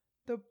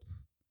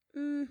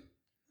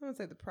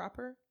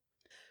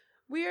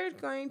we are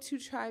going to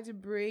try to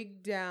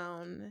break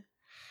down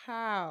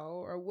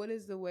how or what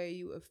is the way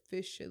you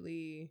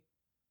officially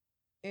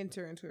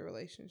enter into a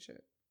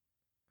relationship.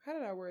 How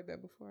did I word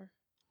that before?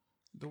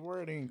 The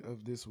wording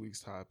of this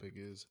week's topic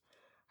is,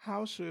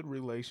 how should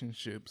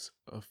relationships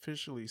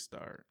officially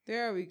start?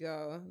 There we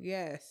go.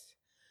 Yes.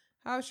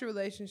 How should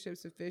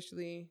relationships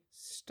officially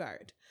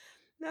start?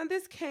 Now,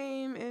 this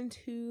came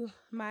into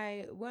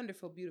my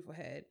wonderful, beautiful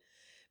head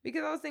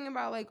because I was thinking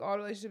about like all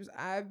the relationships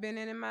I've been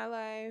in my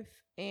life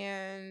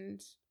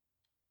and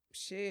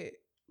shit,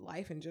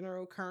 life in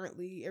general,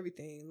 currently,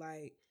 everything.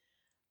 Like,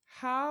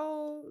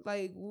 how,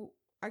 like,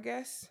 I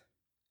guess,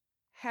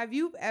 have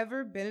you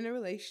ever been in a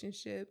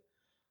relationship,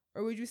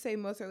 or would you say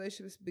most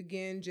relationships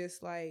begin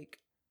just like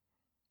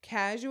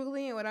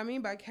casually? And what I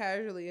mean by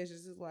casually is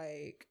just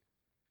like,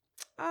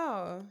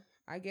 oh,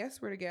 I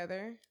guess we're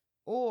together.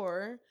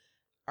 Or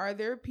are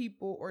there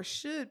people, or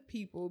should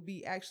people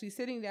be actually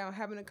sitting down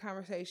having a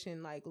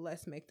conversation like,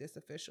 let's make this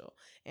official?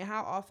 And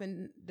how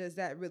often does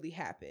that really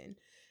happen?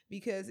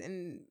 Because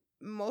in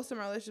most of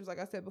my relationships, like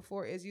I said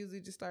before, it usually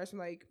just starts from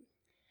like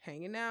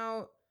hanging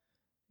out,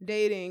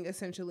 dating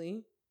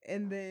essentially,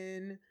 and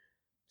then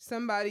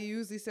somebody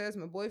usually says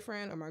my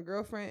boyfriend or my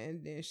girlfriend,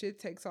 and then shit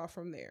takes off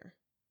from there.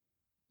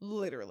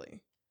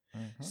 Literally.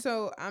 Mm-hmm.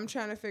 So I'm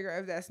trying to figure out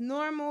if that's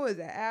normal, is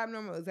that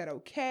abnormal, is that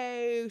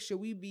okay? Should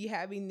we be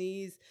having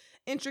these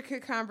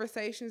intricate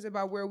conversations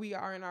about where we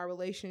are in our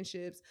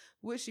relationships?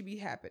 What should be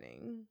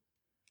happening?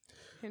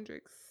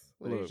 Hendrix,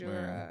 what is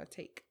your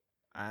take?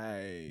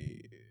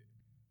 I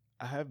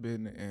have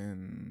been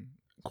in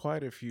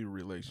quite a few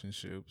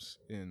relationships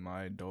in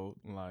my adult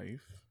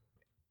life,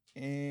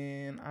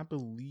 and I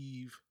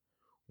believe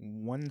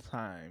one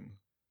time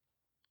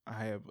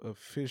I have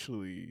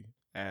officially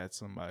asked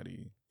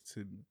somebody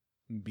to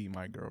be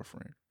my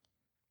girlfriend.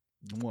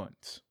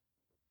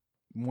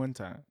 One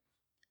time.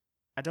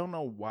 I don't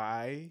know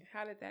why.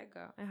 How did that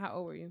go? And how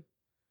old were you?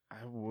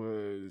 I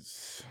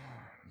was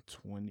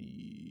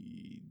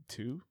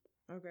 22.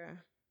 Okay.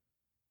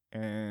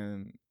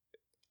 And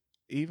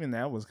even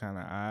that was kind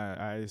of odd.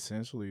 I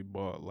essentially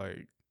bought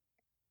like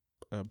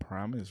a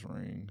promise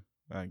ring,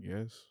 I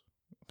guess,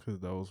 because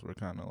those were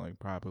kind of like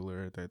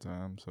popular at that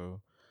time.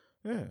 So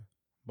yeah,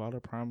 bought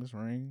a promise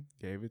ring,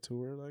 gave it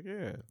to her. Like,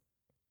 yeah,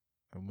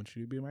 I want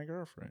you to be my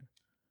girlfriend.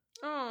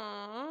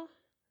 Aww.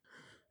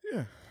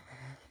 Yeah.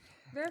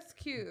 That's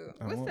cute.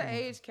 What's the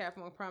age cap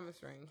on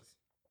promise rings?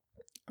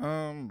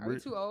 Are we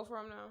too old for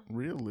them now?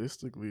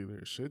 Realistically,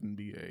 there shouldn't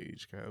be an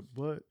age cap,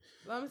 but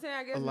I'm saying,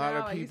 I guess a lot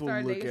now, of people like,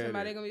 you start look dating at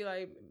somebody, it. they're gonna be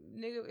like,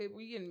 nigga, if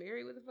we getting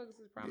married, what the fuck is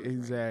this promise?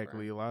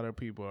 Exactly. Ring, a lot of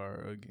people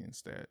are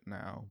against that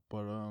now,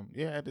 but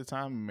yeah, at the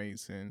time it made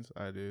sense.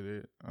 I did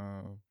it.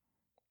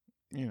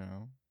 You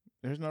know,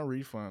 there's no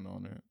refund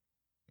on it.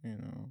 You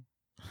know.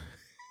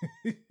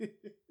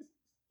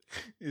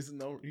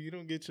 You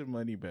don't get your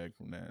money back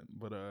from that.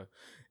 But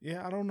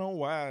yeah, I don't know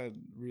why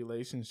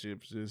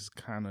relationships just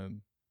kind of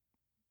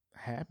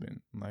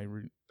happen. Like,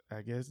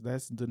 I guess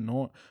that's the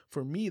norm.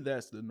 For me,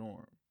 that's the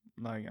norm.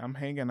 Like, I'm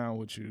hanging out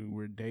with you,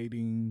 we're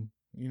dating,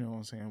 you know what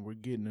I'm saying? We're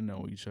getting to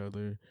know each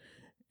other.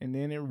 And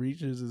then it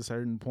reaches a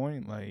certain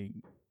point, like,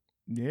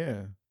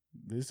 yeah,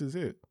 this is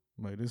it.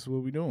 Like, this is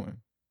what we're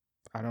doing.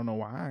 I don't know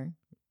why.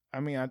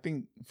 I mean, I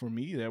think for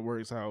me that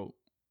works out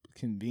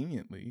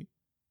conveniently.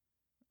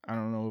 I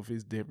don't know if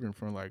it's different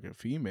from like a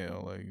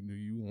female. Like, do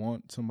you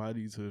want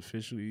somebody to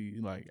officially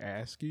like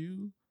ask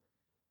you?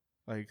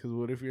 Like, cause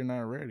what if you're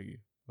not ready?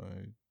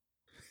 Like,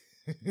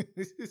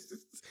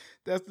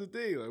 that's the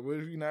thing. Like, what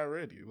if you're not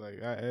ready?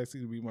 Like, I asked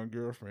you to be my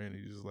girlfriend,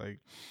 and you're just like,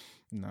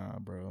 nah,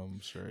 bro,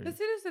 I'm straight. But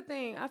see, this is the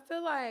thing. I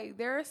feel like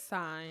there are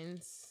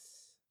signs.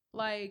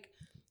 Like,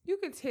 you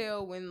can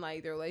tell when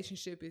like the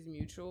relationship is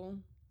mutual.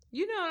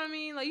 You know what I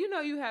mean? Like, you know,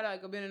 you had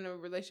like been in a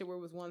relationship where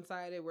it was one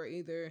sided, where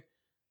either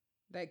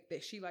like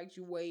that she liked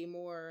you way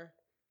more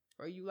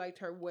or you liked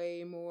her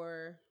way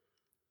more.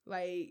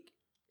 Like,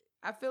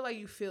 I feel like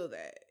you feel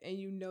that and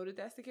you know that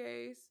that's the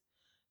case.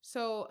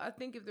 So I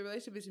think if the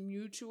relationship is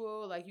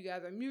mutual, like you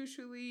guys are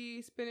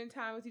mutually spending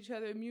time with each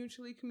other,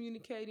 mutually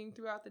communicating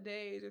throughout the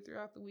days or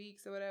throughout the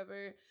weeks or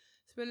whatever,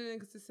 spending a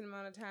consistent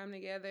amount of time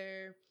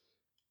together,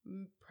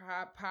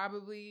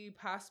 possibly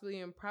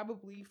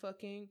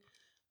fucking.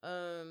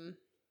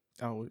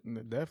 Oh,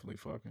 definitely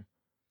fucking.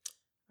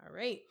 All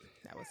right,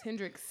 that was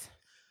Hendrix.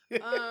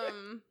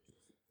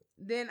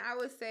 Then I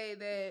would say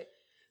that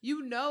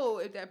you know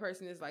if that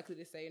person is likely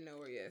to say no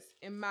or yes.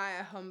 In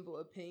my humble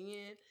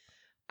opinion,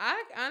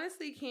 I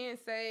honestly can't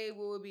say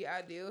what would be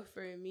ideal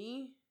for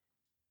me.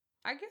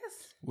 I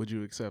guess. Would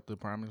you accept the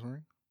promise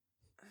ring?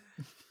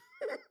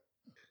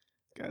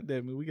 God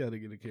damn it, we got to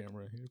get a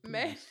camera here.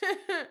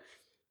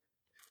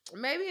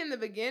 Maybe in the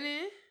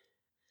beginning.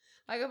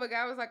 Like if a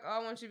guy was like, "Oh,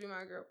 I want you to be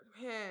my girl,"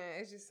 man,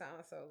 it just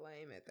sounds so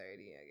lame at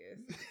 30, I guess.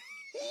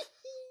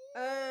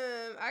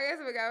 I guess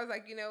if a guy was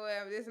like, "You know what,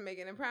 I'm just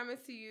making a promise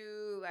to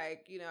you,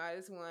 like, you know, I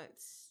just want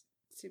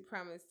to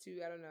promise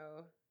to, I don't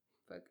know,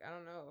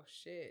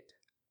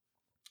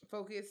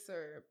 focus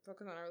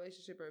on our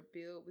relationship or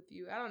build with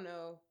you, I don't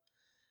know,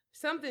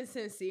 something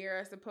sincere,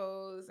 I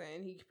suppose."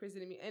 And he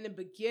presented me in the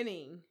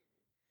beginning.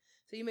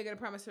 So you making a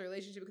promise to a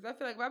relationship, because I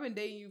feel like if I've been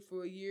dating you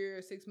for a year,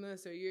 or 6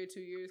 months, or a year, 2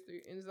 years,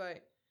 3, and it's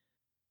like,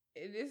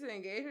 is this an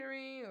engagement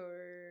ring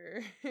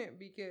or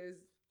because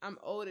I'm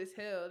old as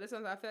hell? That's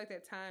something I feel like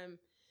that time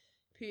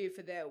period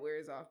for that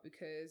wears off,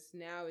 because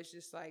now it's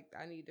just like,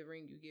 I need the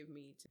ring you give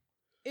me.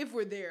 If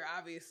we're there,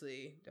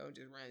 obviously, don't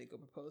just randomly go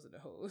propose to the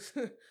hoes.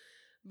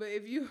 But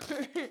if you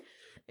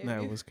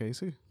was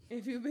Casey.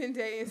 If you've been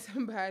dating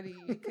somebody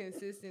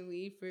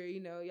consistently for,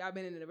 you know, y'all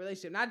been in a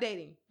relationship, not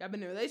dating, y'all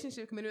been in a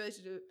relationship, committed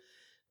relationship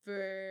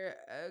for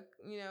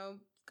you know,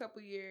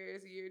 couple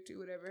years, a year or two,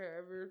 whatever,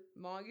 however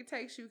long it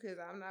takes you, because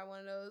I'm not one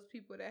of those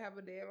people that have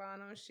a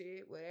deadline on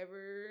shit,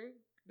 whatever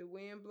the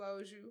wind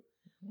blows you.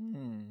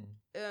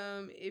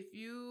 If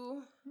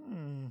you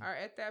are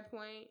at that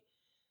point,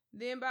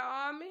 then by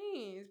all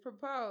means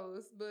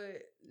propose,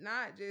 but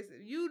not just,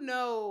 you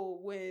know,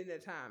 when the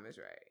time is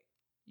right.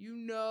 You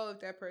know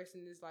if that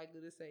person is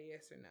likely to say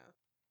yes or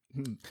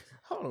no.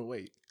 Hold on,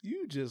 wait.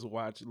 You just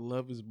watched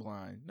Love is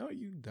Blind. No,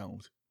 you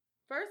don't.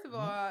 First of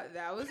all,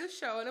 that was a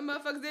show and the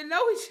motherfuckers didn't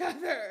know each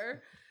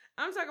other.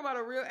 I'm talking about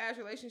a real ass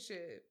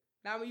relationship.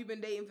 Not when you've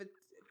been dating for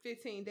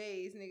 15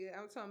 days, nigga.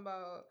 I'm talking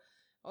about,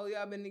 oh,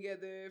 y'all been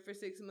together for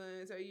 6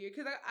 months or a year.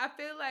 Because I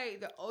feel like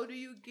the older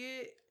you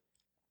get,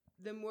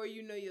 the more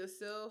you know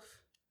yourself,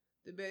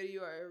 the better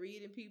you are at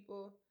reading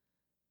people,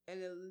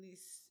 and the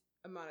least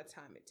amount of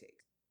time it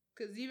takes.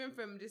 Because even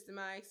from just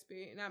my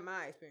experience, not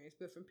my experience,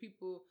 but from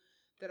people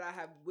that I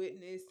have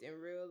witnessed in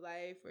real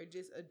life, or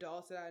just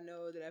adults that I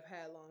know that have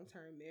had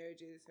long-term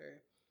marriages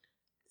or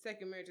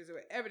second marriages or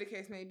whatever the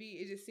case may be,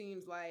 it just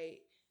seems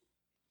like,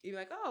 you're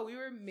like, oh, we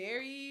were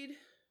married,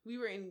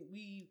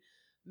 we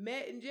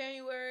met in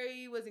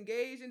January, was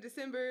engaged in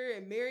December,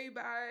 and married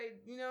by,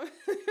 you know,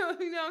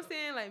 you know what I'm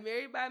saying? Like,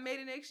 married by May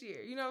the next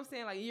year. You know what I'm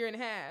saying? Like, a year and a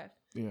half.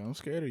 Yeah, I'm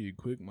scared of you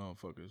quick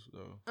motherfuckers,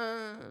 though.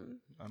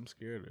 I'm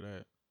scared of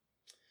that.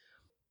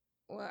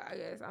 Well, I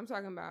guess I'm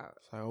talking about,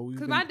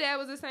 because my dad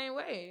was the same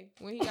way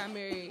when he got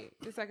married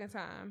the second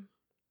time.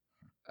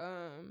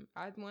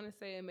 I want to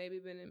say it might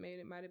have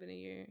been a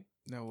year.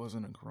 That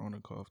wasn't a corona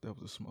cough. That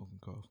was a smoking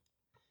cough.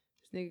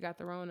 This nigga got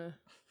the Rona.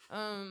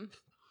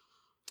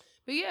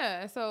 But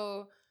yeah,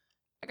 so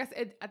like I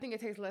said, I think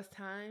it takes less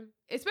time,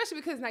 especially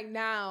because like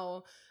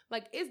now,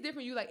 like it's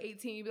different. You like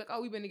 18, you be like,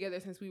 oh, we've been together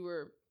since we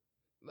were,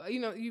 you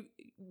know,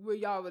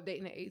 y'all were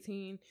dating at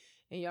 18,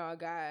 and y'all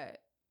got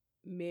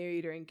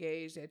married or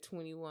engaged at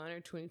 21 or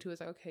 22. It's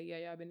like, okay, yeah,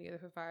 y'all been together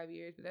for 5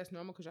 years, but that's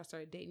normal because y'all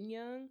started dating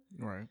young,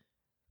 right?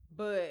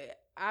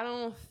 But I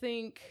don't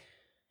think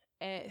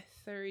at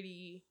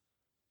 30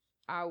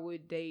 I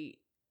would be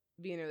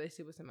in a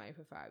relationship with somebody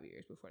for 5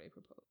 years before they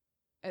propose.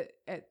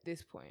 At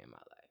this point in my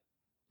life,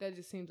 that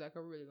just seems like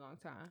a really long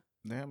time.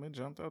 Damn, it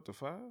jumped out to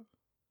 5?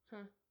 Huh?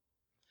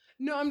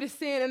 No, I'm just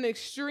saying on the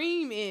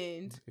extreme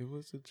end. It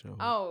was a joke.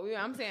 Oh,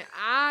 yeah, I'm saying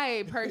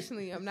I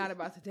personally am not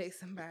about to date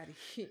somebody.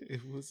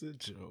 It was a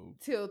joke.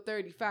 Till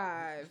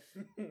 35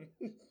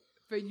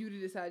 for you to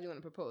decide you want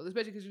to propose.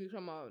 Especially because you're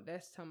talking about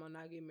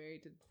not getting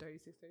married to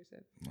 36,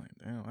 37. Like,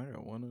 damn, I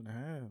got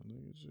 1.5.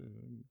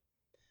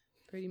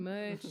 Pretty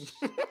much.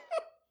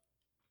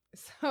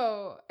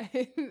 So,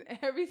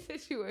 every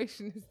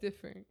situation is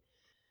different.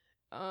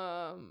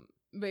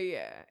 But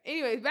yeah.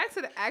 Anyways, back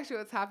to the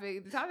actual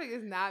topic. The topic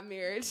is not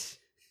marriage.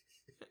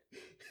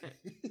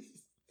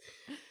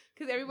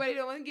 Because everybody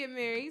don't want to get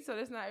married, so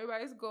that's not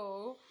everybody's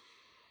goal.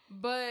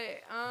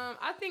 But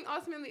I think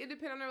ultimately it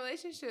depends on the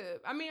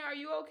relationship. I mean, are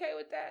you okay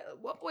with that?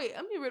 Well, wait,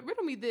 I mean,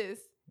 riddle me this.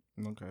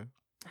 Okay.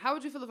 How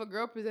would you feel if a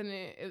girl presented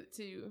it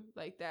to you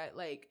like that?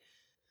 Like,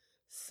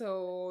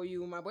 so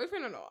you my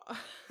boyfriend or not?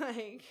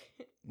 Like,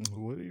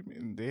 what do you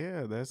mean?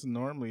 Yeah, that's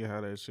normally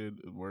how that shit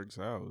works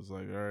out. It's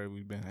like, all right,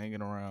 we've been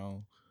hanging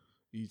around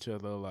each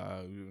other a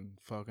lot. We've been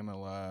fucking a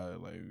lot.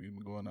 Like, we've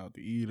been going out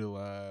to eat a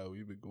lot.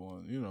 We've been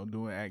going,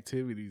 doing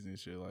activities and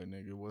shit. Like,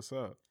 nigga, what's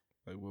up?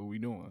 Like, what we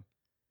doing?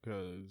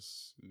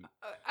 Because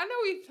I know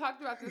we've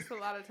talked about this a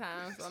lot of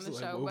times on the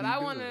Like, show, what but we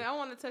I doing?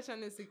 want to touch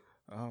on this.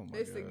 oh my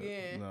This God,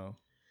 again. no.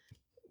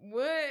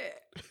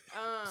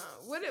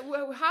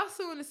 How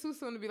soon is too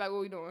soon to be like, what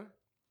we doing?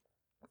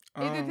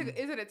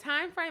 Is it a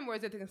time frame or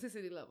is it the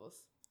consistency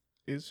levels?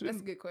 That's a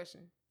good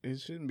question. It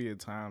shouldn't be a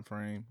time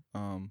frame.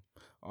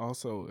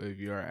 Also, if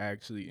you are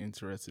actually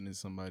interested in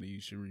somebody,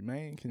 you should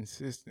remain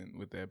consistent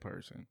with that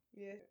person.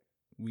 Yeah.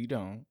 We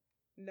don't.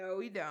 No,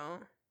 we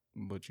don't.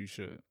 But you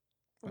should.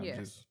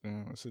 Yes.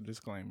 It's a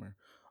disclaimer.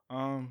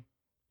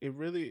 It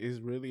really is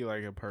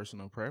like a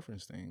personal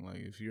preference thing. Like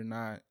if you're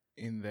not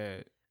in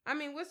that. I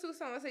mean, what's too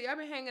soon? Let's say y'all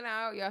been hanging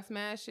out, y'all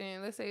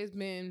smashing. Let's say it's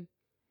been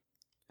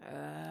 2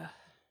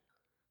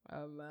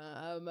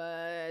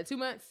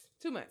 months.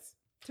 2 months.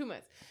 2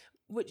 months.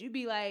 Would you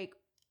be like,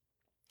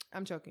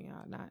 I'm choking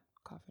y'all, not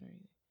coughing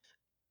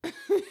or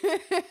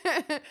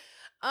anything.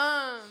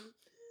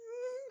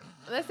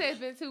 Let's say it's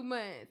been 2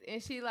 months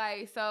and she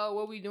like, so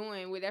what we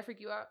doing? Would that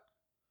freak you out?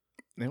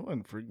 It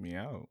wouldn't freak me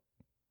out.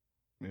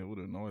 It would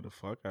annoy the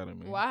fuck out of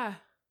me. Why?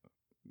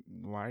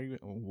 Why?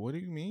 What do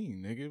you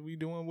mean, nigga? We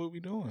doing what we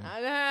doing?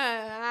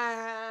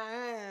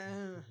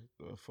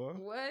 The fuck?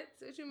 What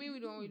you mean we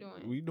doing what we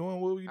doing? We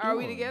doing what we doing. Are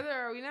we together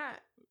or are we not?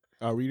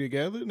 Are we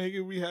together?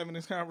 Nigga, we having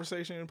this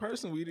conversation in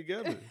person. We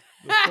together.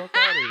 The fuck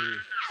out of here.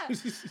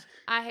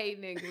 I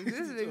hate niggas.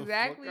 This is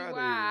exactly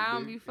why I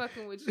don't be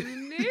fucking with you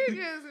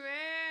niggas,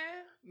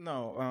 man.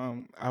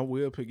 No, I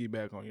will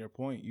piggyback on your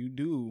point. You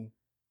do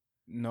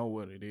know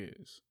what it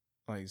is.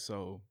 Like,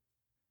 so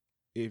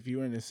if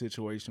you're in a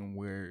situation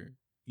where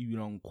you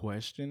don't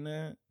question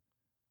that,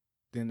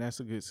 then that's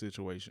a good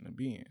situation to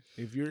be in.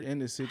 If you're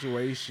in a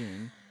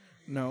situation,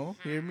 no,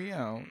 hear me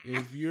out.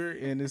 If you're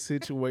in a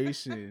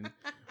situation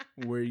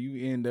where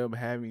you end up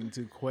having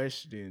to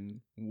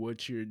question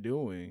what you're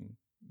doing,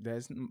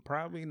 that's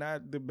probably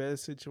not the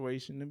best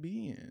situation to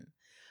be in.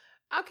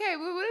 Okay,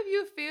 but what if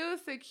you feel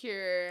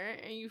secure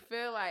and you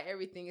feel like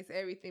everything is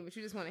everything, but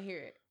you just want to hear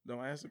it?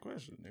 Don't ask the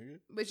question, nigga.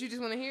 But you just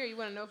want to hear it. You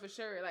want to know for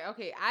sure. Like,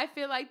 okay, I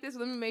feel like this.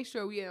 Let me make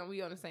sure we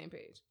on the same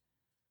page.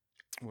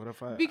 What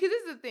if I? Because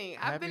this is the thing.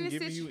 I haven't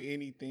given you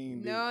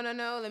anything. No.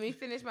 Let me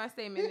finish my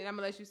statement, and I'm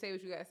gonna let you say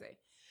what you gotta say.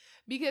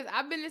 Because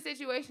I've been in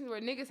situations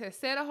where niggas have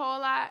said a whole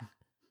lot,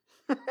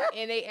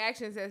 and their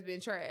actions has been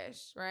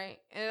trash, right?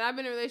 And I've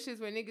been in relationships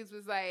where niggas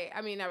was like,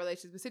 I mean, not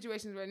relationships, but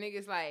situations where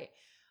niggas like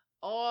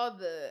all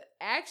the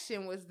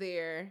action was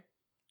there,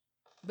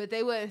 but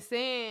they wasn't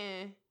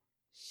saying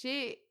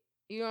shit.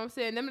 You know what I'm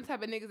saying? Them the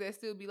type of niggas that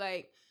still be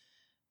like,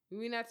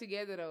 we not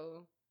together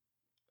though.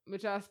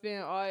 But y'all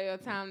spend all your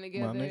time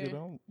together. My nigga,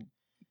 don't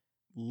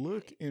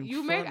look in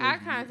you front make eye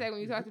of contact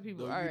when you talk to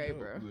people. No, all you right, don't,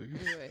 bro.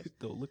 Anyway.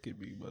 Don't look at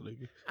me, my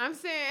nigga. I'm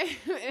saying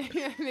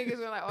niggas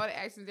were like all the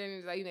actions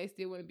and like, you know, they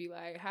still want to be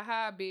like,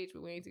 haha, bitch,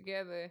 but we ain't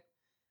together.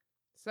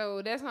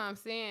 So that's what I'm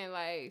saying.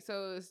 Like,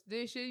 so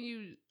then shouldn't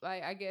you,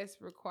 like, I guess,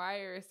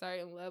 require a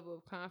certain level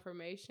of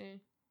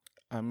confirmation?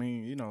 I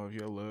mean, you know, if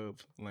your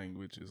love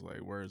language is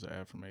like words of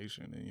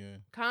affirmation, then yeah.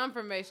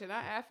 Confirmation,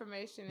 not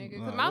affirmation, nigga.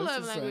 Because No, my that's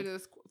love the language same.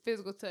 is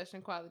physical touch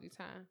and quality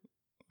time.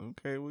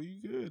 Okay, well,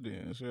 you good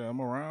then. Shit, I'm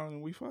around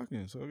and we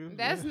fucking. So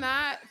That's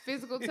not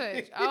physical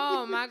touch.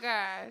 Oh, my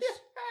gosh.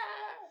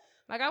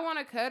 Like, I want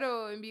to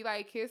cuddle and be,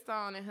 like, kissed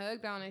on and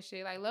hugged on and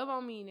shit. Like, love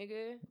on me,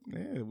 nigga.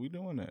 Yeah, we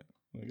doing that.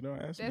 Like, don't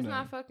ask me That's that.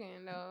 not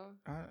fucking, though.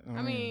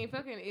 I mean,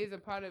 fucking is a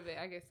part of it,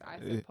 I guess, I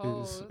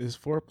suppose. It's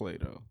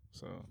foreplay, though,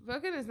 so.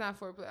 Fucking is not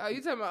foreplay. Oh,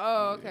 you talking about,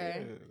 oh,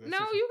 okay. Yeah, No,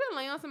 you can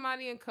lay on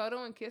somebody and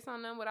cuddle and kiss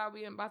on them without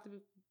being about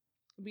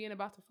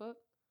to fuck.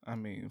 I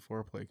mean,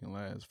 foreplay can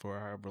last for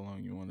however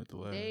long you want it to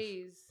last.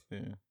 Days.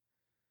 Yeah.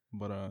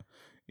 But,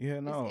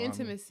 yeah, no. It's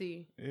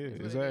intimacy. I mean, yeah,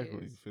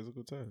 exactly.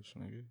 Physical touch,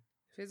 nigga.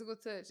 Physical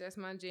touch, that's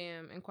my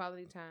jam, and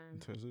quality time.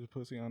 Touch this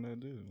pussy on that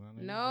dude.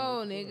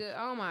 No, nigga.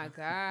 Oh my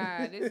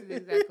God. This is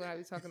exactly what I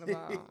be talking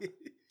about.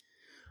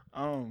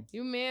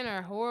 You men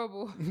are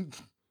horrible.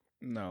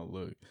 No,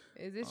 look.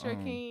 Is this your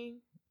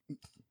king?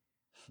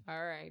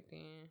 All right,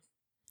 then.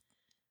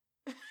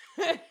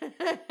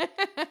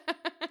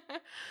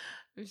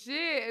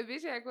 Shit,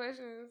 bitch had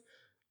questions.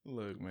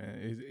 Look,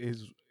 man,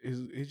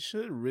 it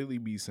should really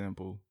be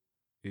simple.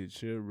 It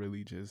should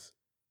really just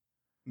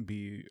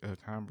be a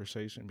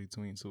conversation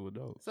between two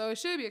adults. So it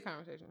should be a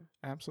conversation.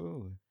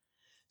 Absolutely.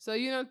 So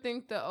you don't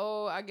think the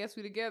I guess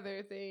we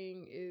together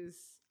thing is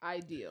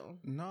ideal?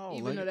 No.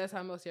 Even though that's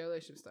how most of your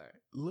relationships start.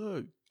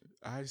 Look,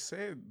 I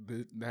said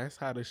that's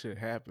how the shit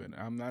happened.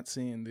 I'm not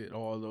saying that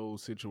all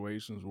those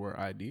situations were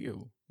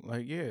ideal.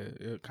 Like, yeah,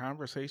 a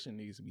conversation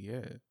needs to be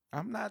had.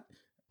 I'm not,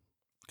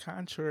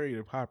 contrary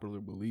to popular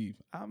belief,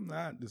 I'm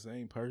not the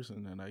same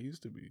person that I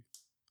used to be.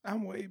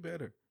 I'm way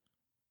better.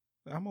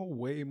 I'm a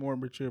way more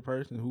mature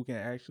person who can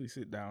actually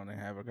sit down and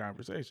have a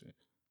conversation.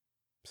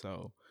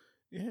 So,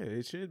 yeah,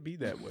 it should be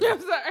that way. I'm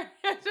sorry.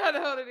 I tried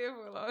to hold it in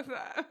for a long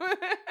time.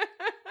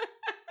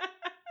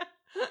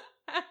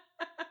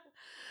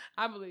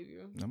 I believe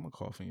you. I'm going to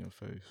cough in your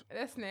face.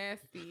 That's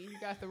nasty. You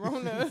got the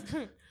Rona.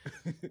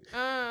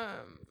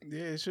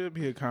 Yeah, it should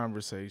be a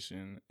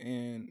conversation.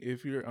 And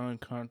if you're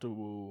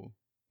uncomfortable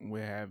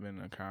with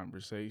having a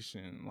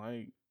conversation.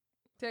 Like,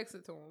 text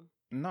it to him.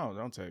 no,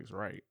 don't text.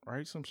 Write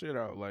some shit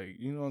out. Like,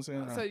 you know what I'm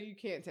saying? So you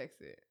can't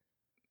text it.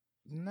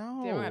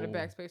 No. Damn, I had to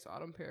backspace all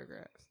them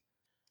paragraphs.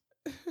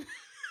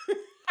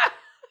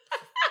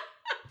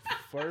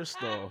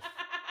 First off,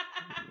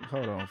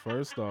 hold on.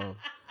 First off,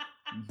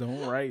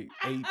 don't write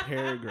 8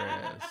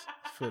 paragraphs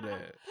for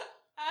that.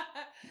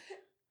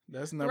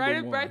 That's number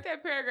one. Write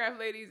that paragraph,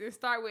 ladies, and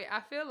start with, I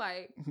feel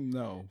like.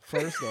 No.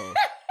 First off,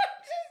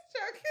 just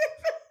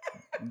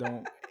joking.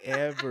 don't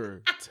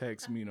ever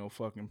text me no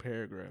fucking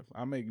paragraph.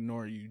 I'm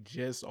ignore you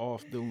just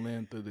off the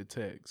length of the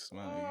text.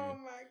 My nigga. Oh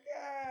my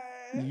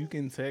God. You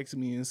can text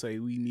me and say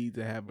we need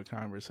to have a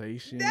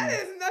conversation. That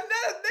is not,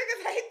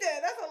 niggas hate that.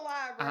 That's a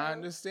lie, bro. I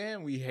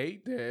understand we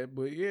hate that,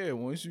 but yeah,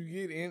 once you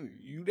get in,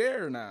 you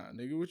there now,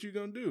 nigga. What you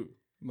gonna do?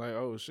 Like,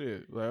 oh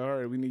shit. Like, all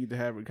right, we need to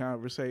have a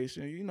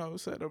conversation. You know,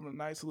 set up a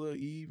nice little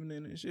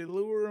evening and shit.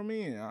 Lure them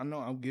in. I know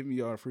I'm giving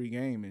y'all a free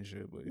game and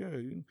shit, but yeah,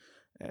 you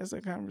ask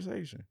that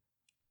conversation.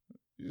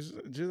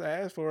 Just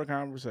ask for a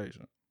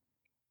conversation.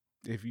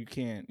 If you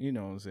can't, you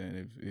know what I'm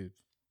saying, if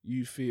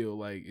you feel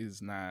like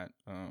it's not,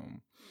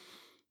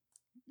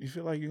 you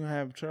feel like you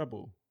have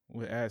trouble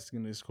with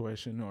asking this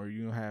question, or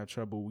you have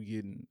trouble with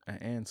getting an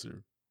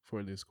answer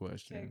for this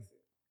question,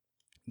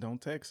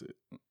 don't text it.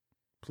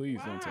 Please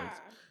don't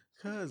text it.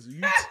 Cause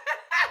you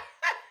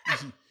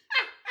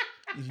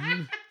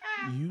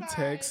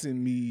texting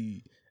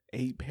me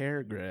 8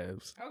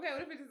 paragraphs. Okay,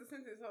 what if it's just a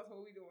sentence? That's what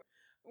we doing.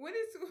 What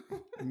is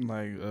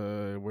like,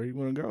 where you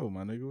wanna go,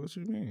 my nigga? What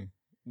you mean?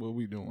 What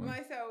we doing?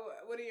 Like, so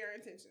what are your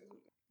intentions?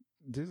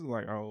 This is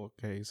like, oh,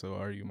 okay, so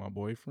are you my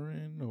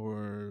boyfriend,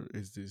 or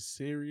is this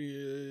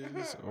serious?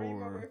 Are you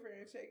my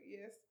boyfriend? Check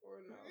yes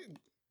or no.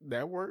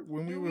 That worked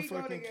when we were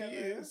fucking together?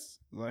 kids.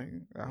 Like, we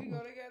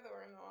go together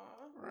or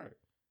no? Right.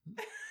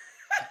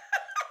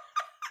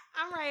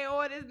 I'm writing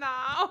orders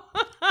now.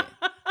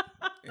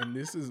 And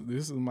this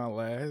is my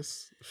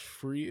last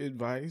free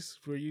advice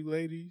for you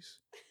ladies.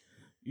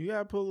 You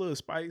gotta put a little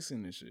spice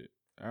in this shit.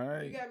 All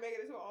right. You gotta make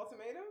it into an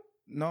ultimatum?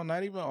 No,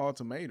 not even an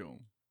ultimatum.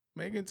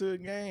 Make it into a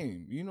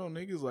game. You know,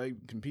 niggas like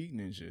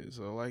competing and shit.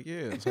 So like,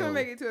 yeah. So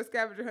Make it to a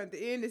scavenger hunt.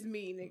 The end is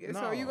me, nigga.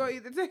 No. So you gonna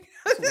either take it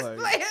or just Like-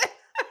 play it.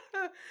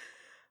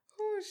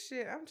 Oh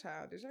shit, I'm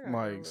childish. I gotta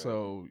like, grow up.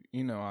 so,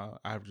 you know,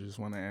 I just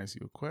want to ask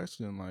you a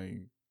question.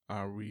 Like,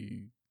 are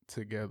we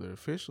together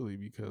officially?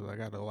 Because I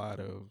got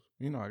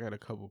I got a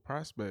couple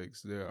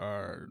prospects that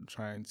are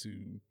trying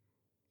to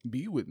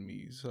be with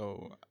me.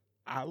 So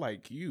I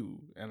like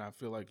you, and I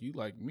feel like you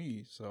like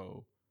me.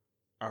 So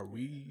are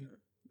we?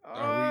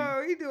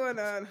 Oh, he doing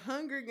a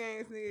Hunger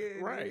Games,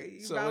 nigga. Right. Nigga, you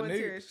So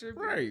volunteer stripping.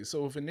 right.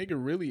 So if a nigga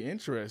really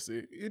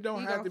interested, it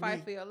don't You have gonna to fight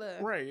be for your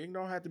love. right. It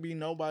don't have to be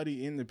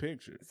nobody in the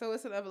picture. So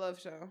it's another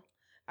love show.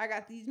 I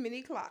got these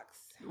mini clocks.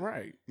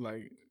 Right.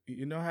 Like,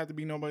 it don't have to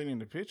be nobody in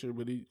the picture,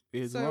 but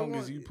as So it long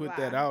as won't you put lie.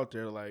 that out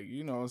there, like,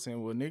 you know what I'm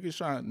saying? Well,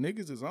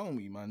 niggas is on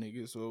me, my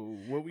nigga. So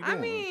what we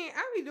doing?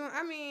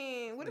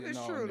 What if it's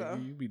No, true nigga, though?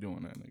 You be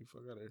doing that, nigga.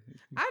 Fuck out of here.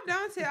 I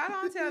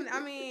don't tell.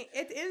 I mean,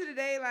 at the end of the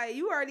day, like,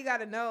 you already got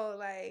to know,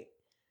 like,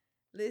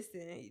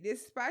 listen,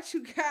 this spot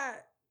you got,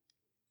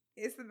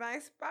 it's a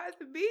nice spot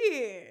to be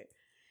in.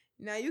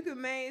 Now you can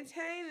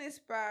maintain this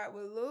spot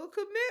with a little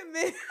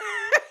commitment.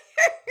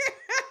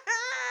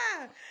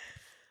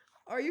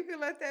 Or you can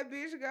let that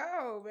bitch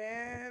go,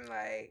 man.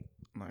 Like,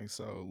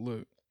 so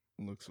look,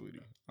 sweetie.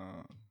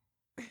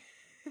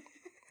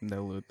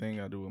 That little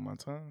thing I do with my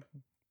tongue,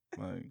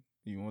 like,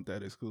 you want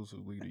that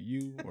exclusively to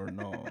you or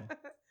no?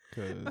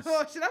 Cause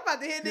oh shit, I'm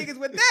about to hit niggas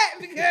with that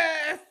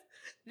because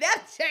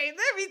that changed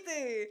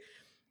everything.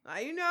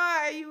 Like, you know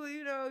how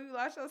you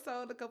lost your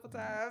soul a couple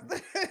times.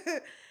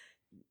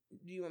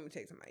 Do you want me to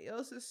take somebody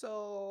else's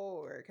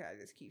soul, or can I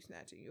just keep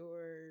snatching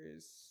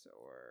yours,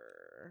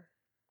 or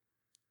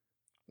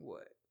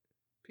what?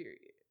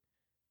 Period.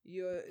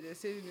 Your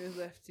decision is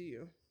left to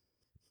you.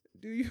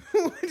 Do you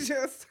want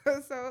your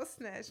soul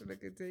snatched on a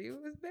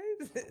continuous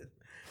basis,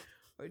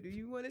 or do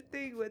you want to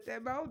think what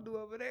that mouth do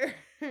over there?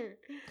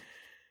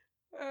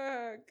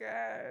 Oh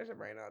gosh, I'm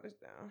writing all this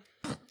down.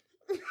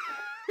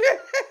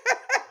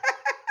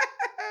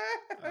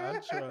 I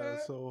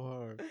tried so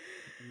hard.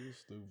 You're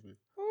stupid.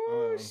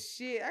 Oh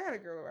shit, I gotta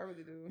grow up. I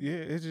really do.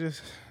 Yeah,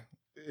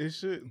 it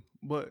should.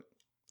 But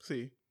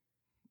see,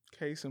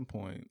 case in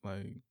point,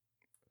 like,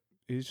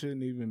 it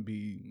shouldn't even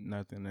be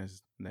nothing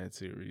that's that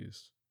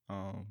serious.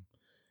 So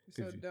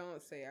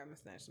don't say I'm gonna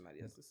snatch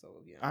somebody else's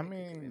soul. I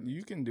mean,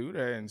 you can do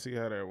that and see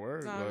how that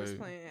works. No, like, I'm just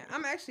playing.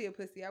 I'm actually a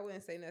pussy. I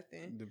wouldn't say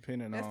nothing.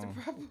 Depending That's on.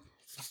 the problem.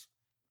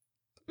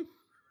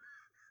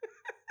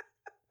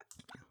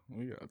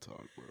 We gotta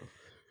talk, bro.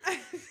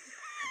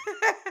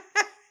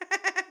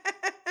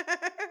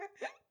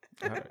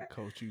 I gotta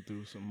coach you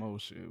through some more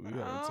shit. We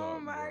gotta talk, bro. Oh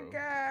my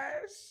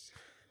gosh.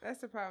 That's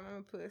the problem. I'm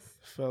a puss.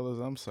 Fellas,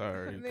 I'm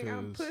sorry. Nigga,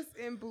 I'm puss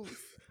in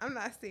boots. I'm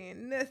not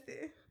saying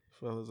nothing.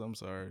 Fellas, I'm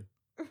sorry.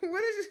 What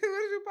did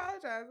you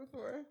apologizing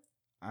for?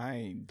 I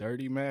ain't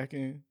dirty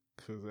macking,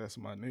 cause that's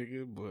my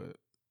nigga, but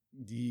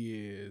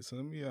yeah,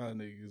 some of y'all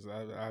niggas,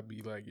 I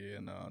be like, yeah,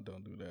 nah,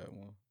 don't do that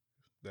one.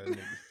 That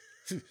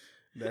nigga,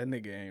 that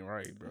nigga ain't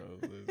right, bro.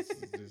 Let's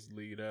just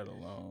leave that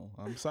alone.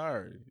 I'm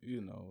sorry,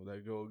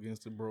 that go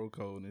against the bro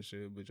code and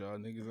shit. But y'all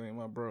niggas ain't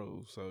my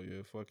bros, so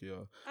yeah, fuck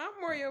y'all. I'm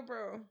more your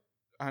bro.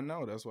 I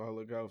know, that's why I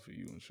look out for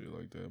you and shit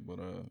like that. But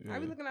yeah. I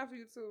be looking out for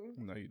you too.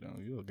 No, you don't.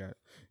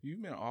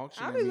 You've been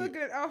auctioning. I be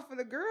looking out for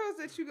the girls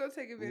that you go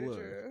take advantage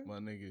of. My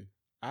nigga,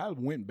 I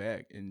went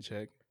back and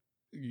checked.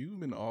 You've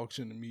been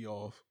auctioning me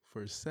off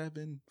for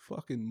 7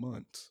 fucking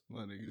months,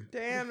 my nigga.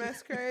 Damn,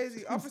 that's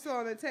crazy. Offer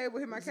on the table.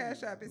 Hit my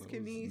Cash App. It's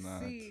Kenise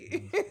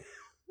C.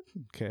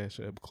 Cash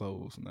App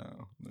closed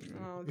now, nigga.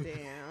 Oh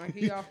damn,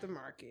 he off the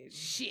market.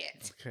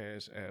 Shit.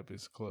 Cash App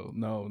is closed.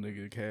 No,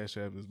 nigga, Cash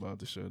App is about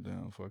to shut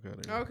down. Fuck out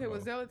of here. Okay,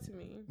 well, sell it to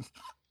me.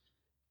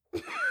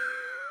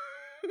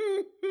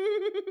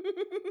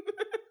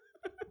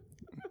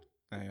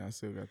 Hey, I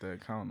still got that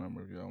account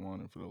number if y'all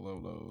want it for the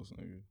lows,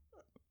 nigga.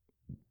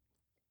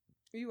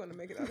 You want to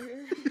make it out of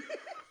here?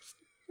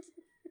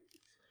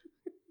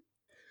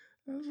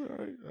 That's all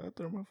right. I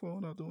throw my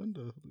phone out the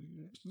window.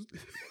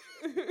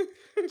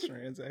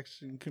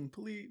 Transaction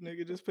complete,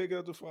 nigga. Just pick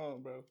up the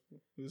phone, bro.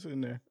 It's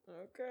in there.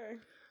 Okay.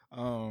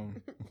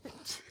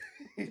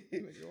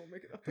 You won't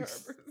make it out there.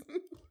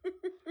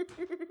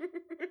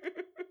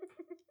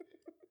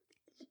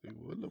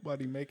 Will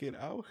nobody make it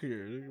out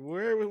here?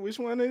 Which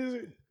one is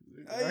it?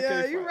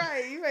 Yeah, you're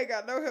right. You ain't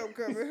got no help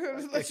coming.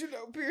 Just let you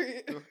know,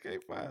 period. Okay,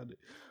 find it.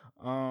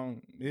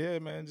 Yeah,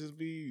 man,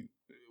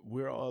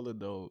 we're all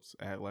adults,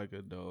 act like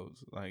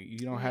adults. Like, you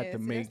don't have to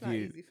make that's not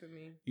easy for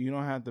me. You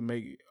don't have to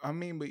make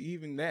but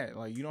even that,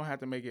 like, you don't have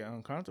to make it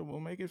uncomfortable,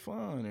 make it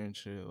fun and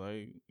shit.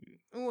 Like,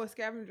 a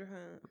scavenger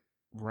hunt.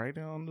 Right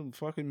on the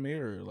fucking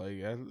mirror.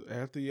 Like,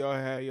 after y'all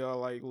had y'all,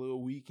 like,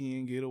 little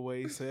weekend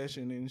getaway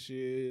session and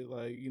shit,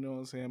 like, you know what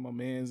I'm saying? My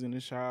man's in the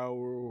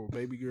shower or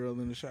baby girl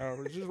in the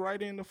shower. Just right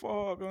in the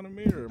fog on the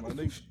mirror, my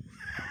nigga.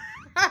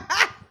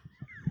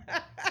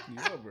 You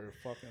over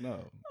fucking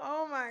up.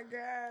 Oh my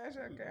gosh.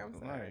 Okay, I'm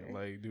sorry. Right.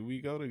 Like, do we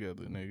go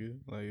together, nigga?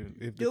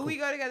 Like, do we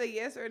go together,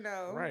 yes or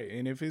no? Right.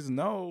 And if it's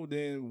no,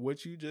 then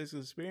what you just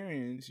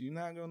experienced, you're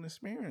not gonna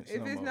experience.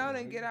 If it's no,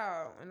 then get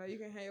out. I know you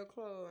can hang your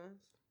clothes.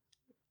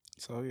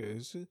 So yeah,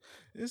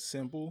 it's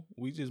simple.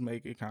 We just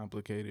make it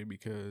complicated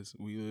because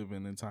we live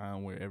in a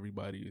time where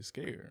everybody is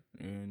scared,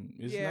 and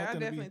it's I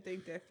definitely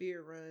think that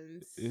fear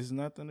runs. It's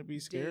nothing to be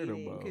scared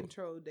about.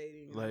 Control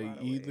dating.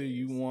 Like, either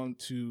you want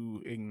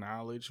to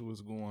acknowledge what's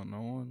going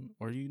on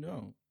or you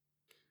don't.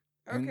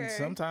 Okay. And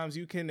sometimes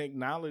you can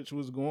acknowledge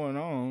what's going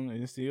on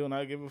and still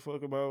not give a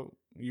fuck about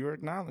your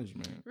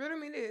acknowledgement. Riddle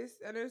me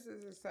this, and this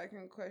is a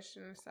second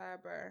question,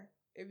 sidebar.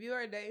 If you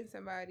are dating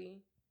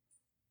somebody,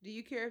 do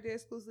you care if they're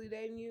exclusively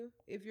dating you?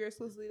 If you're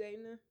exclusively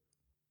dating them?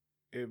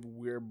 If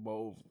we're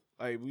both,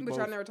 like, but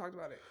y'all never talked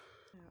about it.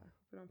 Yeah,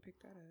 we don't pick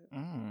that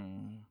up.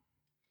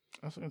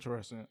 That's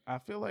interesting. I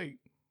feel like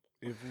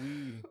if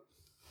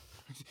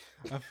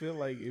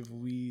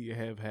we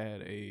have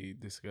had a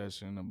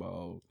discussion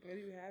about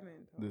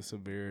the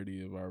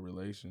severity of our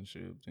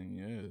relationship, then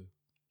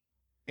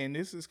yeah. And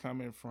this is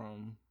coming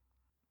from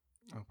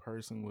a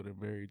person with a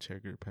very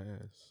checkered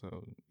past.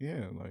 So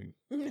yeah, like,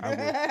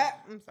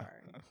 I'm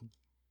sorry.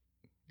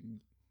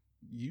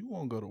 You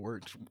won't go to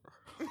work tomorrow.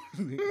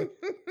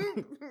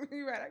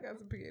 You're right. I got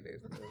some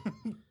PAs.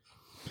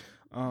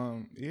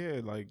 Yeah,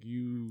 like,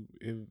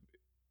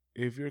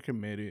 if you're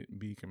committed,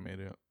 be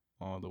committed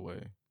all the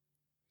way.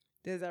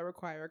 Does that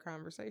require a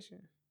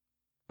conversation?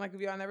 Like, if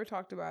y'all never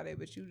talked about it,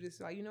 but you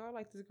just like, I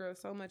like this girl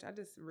so much, I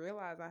just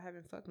realized I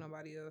haven't fucked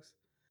nobody else,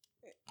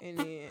 and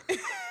then.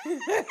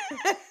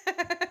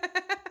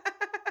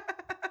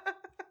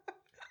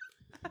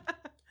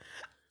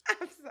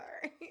 I'm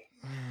sorry.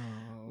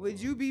 Would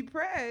you be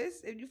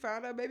pressed if you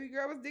found out baby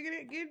girl was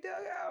getting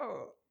dug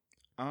out?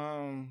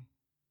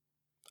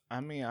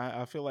 I mean,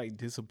 I feel like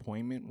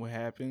disappointment would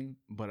happen,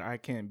 but I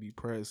can't be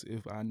pressed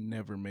if I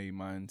never made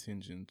my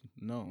intentions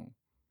known.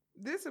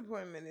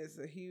 Disappointment is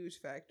a huge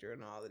factor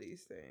in all of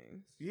these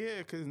things. Yeah,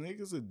 because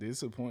niggas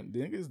disappoint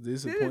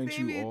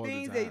you all the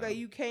time. That, like,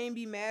 you can't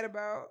be mad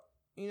about.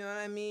 You know what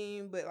I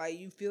mean? But, like,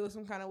 you feel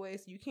some kind of way,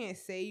 so you can't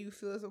say you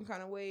feel some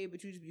kind of way,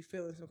 but you just be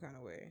feeling some kind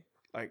of way.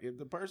 Like, if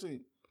the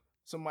person,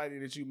 somebody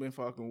that you've been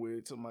fucking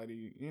with,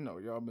 somebody,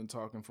 y'all been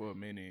talking for a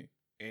minute,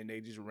 and they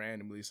just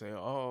randomly say,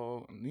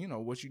 oh,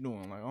 what you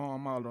doing? Like, oh,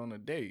 I'm out on a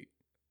date.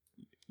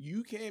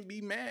 You can't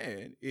be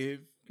mad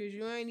if... Because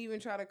you ain't even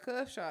try to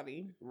cuff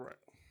shawty.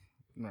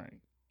 Right.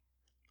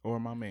 Or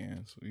my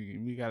mans.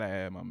 We gotta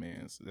add my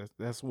mans.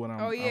 That's what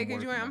I'm. Oh yeah,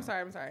 because you ain't. I'm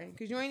sorry.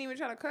 Because you ain't even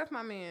try to cuff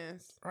my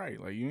mans. Right.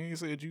 Like, you ain't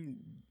said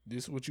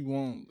this is what you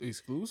want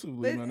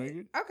exclusively, my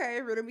nigga.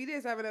 Okay, riddle me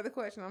this. I have another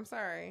question. I'm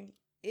sorry.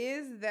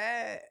 Is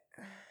that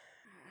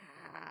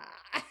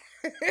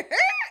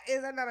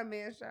not a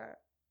man's job?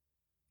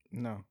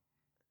 No.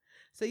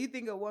 So you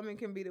think a woman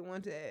can be the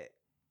one that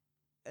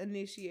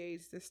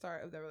initiates the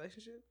start of the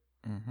relationship?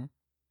 Mm-hmm.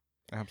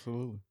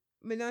 Absolutely.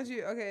 But don't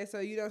you? Okay, so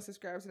you don't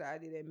subscribe to the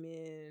idea that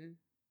men,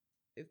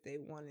 if they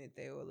want it,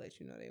 they will let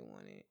you know they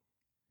want it.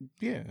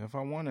 Yeah, if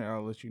I want it,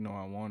 I'll let you know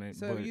I want it.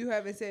 So but if you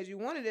haven't said you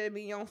wanted it, I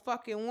mean you don't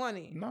fucking want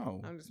it.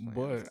 no, I'm just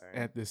playing, but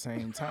at the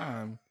same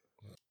time,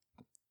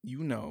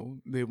 you know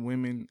that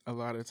women a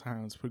lot of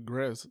times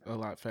progress a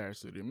lot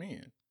faster than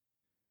men.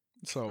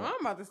 So I'm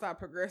about to stop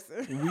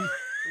progressing.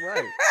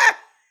 Right.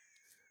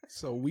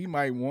 So we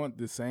might want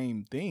the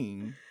same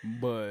thing,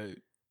 but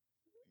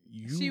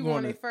She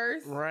want it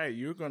first, right?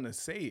 You're gonna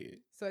say it.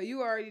 So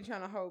you already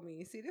trying to hold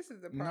me. See, this is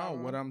the problem.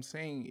 No, what I'm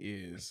saying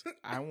is,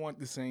 I want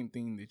the same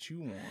thing that you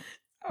want,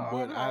 Oh,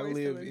 but I'm I always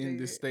live feeling in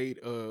the jaded. state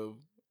of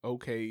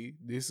okay,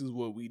 this is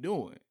what we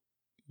doing.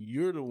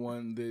 You're the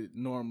one that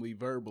normally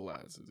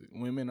verbalizes it.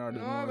 Women are the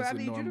No, ones but I that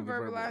need you to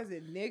normally verbalize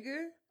it,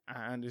 nigga.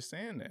 I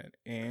understand that,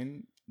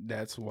 and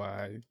that's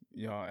why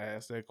y'all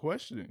asked that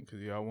question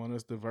because y'all want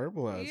us to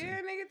verbalize Yeah,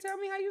 it. nigga, tell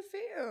me how you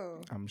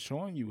feel. I'm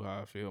showing you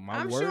how I feel.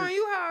 I'm showing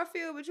you how I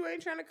feel, but you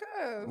ain't trying to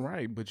cuss.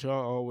 Right, but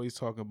y'all always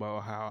talk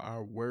about how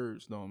our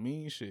words don't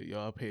mean shit.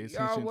 Y'all pay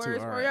attention Y'all words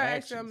to our or y'all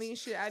actions. actually don't mean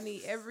shit. I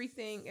need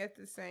everything at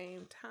the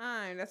same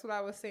time. That's what I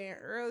was saying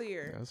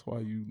earlier. That's why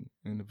you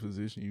in the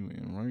position you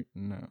in right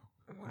now.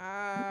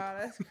 Wow,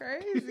 that's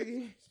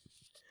crazy.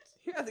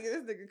 You have to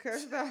get this nigga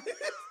cussed out.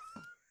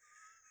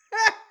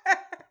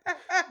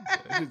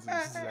 That is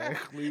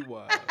exactly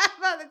why. I'm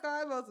about to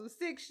call him on some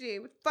sick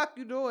shit. What the fuck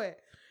you doing?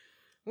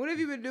 What have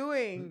you been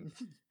doing?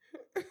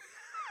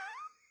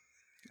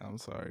 I'm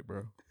sorry,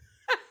 bro.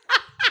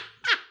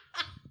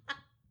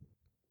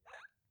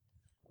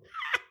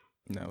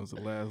 That was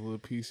the last little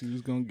piece you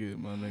was gonna get,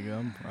 my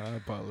nigga. I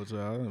apologize.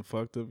 I done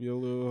fucked up your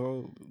little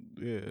whole.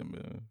 Yeah,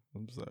 man.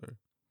 I'm sorry.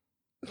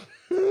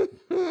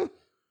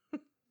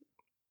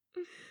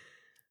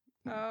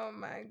 Oh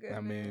my goodness.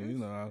 I mean, you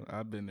know,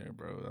 I've been there,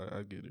 bro.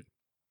 I get it.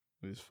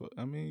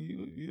 I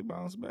mean, you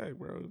bounce back,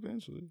 bro.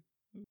 Eventually.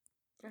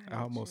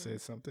 I almost said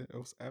something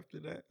else after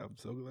that. I'm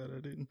so glad I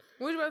didn't.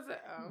 What you about to say?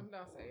 Oh,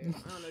 don't say it.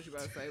 I don't know what you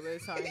about to say, but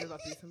it's talking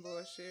about some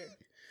bullshit.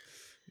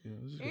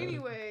 Yeah,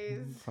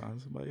 anyways,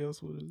 find somebody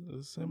else with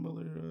a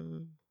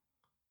similar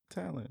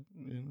talent,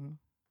 you know.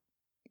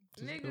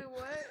 Just nigga,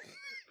 what?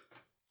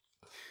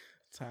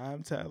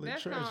 Time, talent,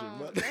 That's treasure. That's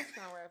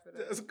gonna wrap it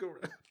up. That's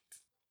correct.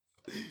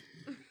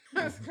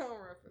 That's gonna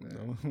wrap it up.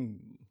 No,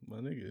 my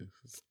nigga,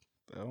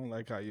 I don't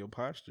like how your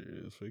posture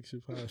is. Fix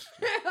your posture.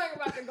 Like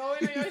about to go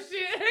into your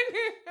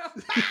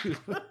shit.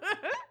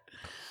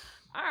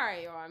 All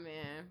right, y'all,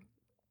 man.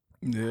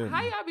 Yeah.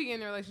 How y'all be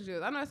in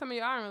relationships? I know some of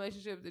y'all in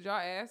relationships. Did y'all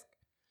ask?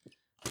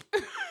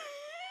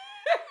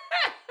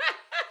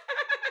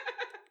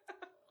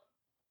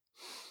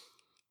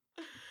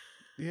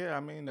 Yeah,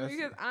 I mean that's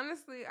because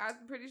honestly,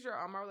 I'm pretty sure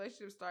all my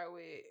relationships start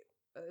with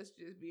us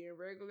just being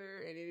regular,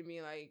 and it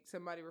being like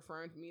somebody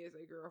referring to me as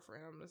a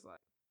girlfriend. I'm just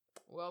like,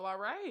 well, all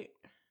right,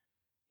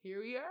 here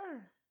we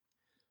are.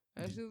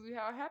 That's usually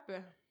how it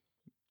happened.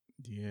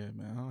 Yeah,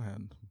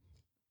 man.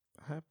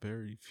 I have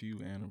very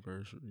few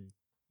anniversary.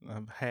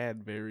 I've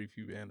had very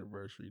few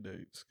anniversary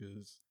dates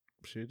because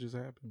shit just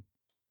happened.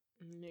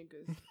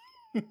 Niggas.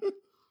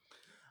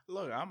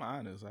 Look, I'm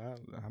honest.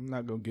 I'm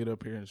not gonna get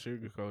up here and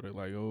sugarcoat it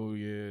like, oh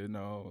yeah,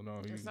 no.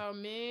 So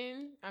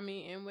men,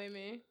 and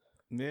women.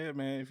 Yeah,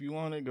 man. If you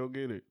want it, go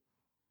get it.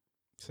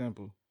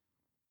 Simple.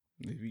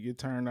 If you get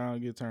turned down,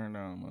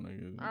 my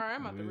nigga. All right,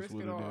 I'm about to risk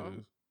it all.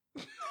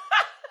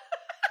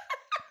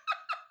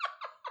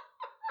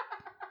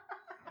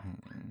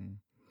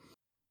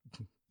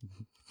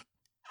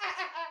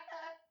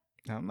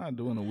 I'm not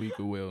doing a week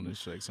of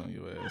wellness checks on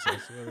your ass. I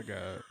swear to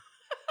God.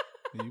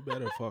 You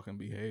better fucking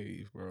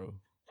behave, bro.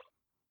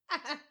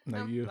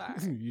 Like you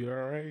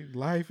all right?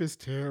 Life is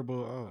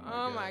terrible.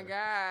 Oh my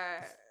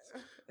God.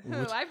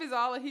 Life is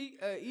all a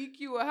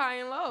EQ of high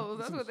and lows.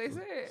 That's what they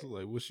said. So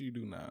like, what you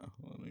do now,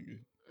 my nigga?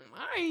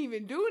 I ain't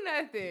even do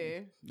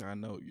nothing. I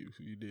know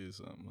you did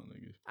something, my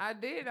nigga. I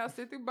did. I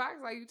sit through box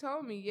like you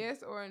told me,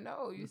 yes or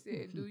no. You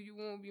said, do you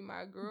want to be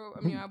my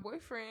my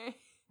boyfriend?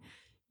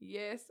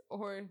 Yes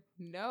or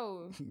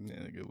no. Yeah,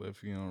 nigga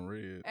left you on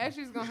red.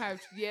 Actually, it's gonna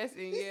have yes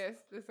and yes.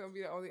 That's gonna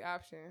be the only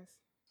options.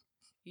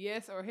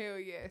 Yes or hell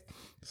yes.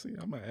 See,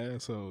 I'm an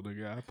asshole,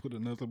 nigga. I put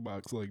another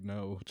box like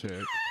no,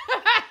 check.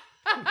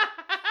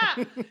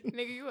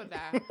 Nigga, you will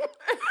die.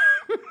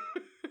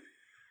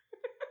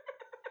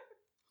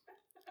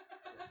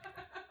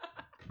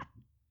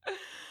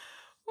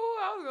 Oh,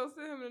 I was gonna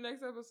send him the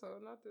next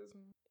episode, not this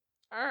one.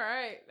 All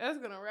right, that's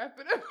gonna wrap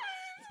it up.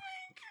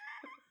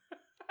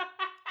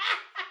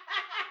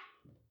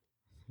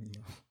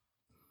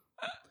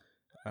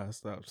 I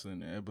stopped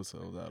sending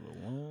episodes out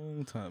a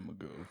long time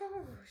ago.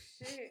 Oh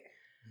shit.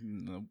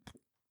 Nope.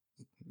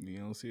 You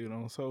don't see it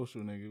on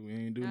social, nigga. We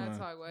ain't do I nothing.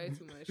 talk way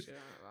too much shit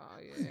on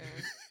it. Oh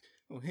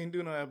yeah. We ain't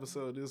do no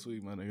episode this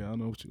week, my nigga. I don't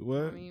know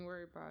what. I mean,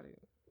 worry about it.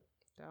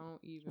 Don't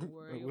even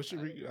worry.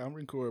 I'm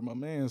recording my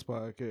man's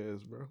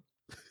podcast, bro.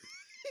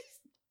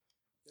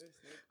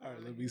 All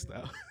right, let me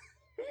stop.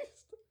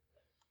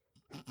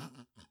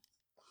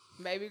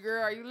 Baby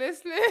girl, are you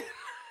listening?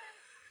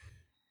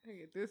 I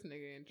get this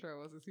nigga in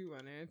trouble since he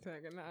want to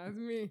antagonize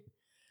me.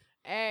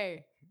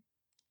 Hey.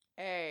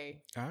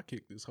 I'll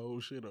kick this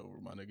whole shit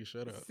over, my nigga.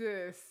 Shut up.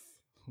 Sis.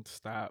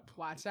 Stop.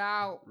 Watch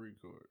out.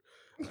 Record.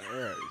 All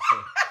right.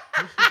 So.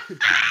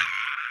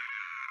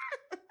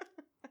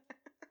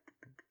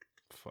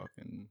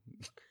 Fucking.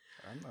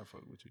 I'm not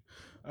fucking with you.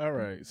 All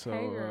right. So,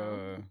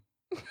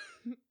 Hey,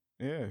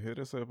 yeah, hit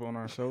us up on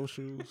our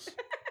socials.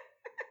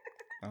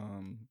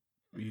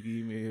 You can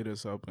even hit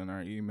us up in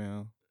our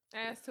email.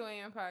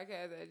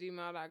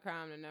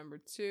 Ask2ampodcast@gmail.com, the number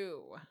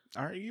 2.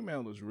 Our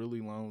email is really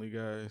lonely,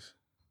 guys.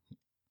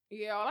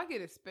 Yeah, all I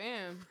get is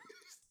spam.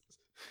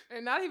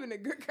 And not even a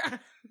good kind.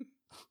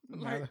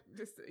 Like,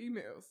 just the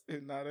emails.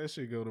 Now that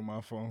shit go to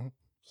my phone.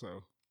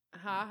 So.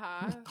 Ha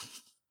ha.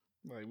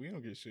 Like, we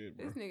don't get shit,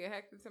 bro. This nigga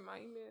hacked into my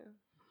email.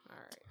 All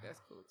right, that's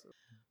cool too.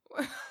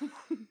 I'm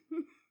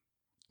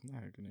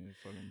not hacking in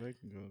fucking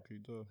bacon. Go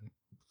keep talking.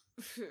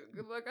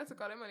 Good luck. I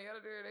took all that money out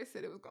of there. They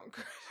said it was gonna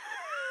crash.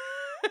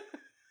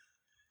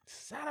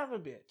 Son of a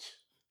bitch.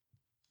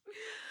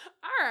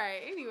 All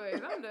right.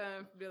 Anyways, I'm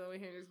done dealing with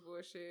hearing this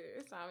bullshit.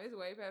 It's time. It's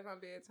way past my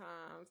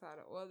bedtime. I'm tired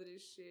of all of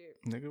this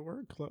shit. Nigga,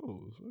 work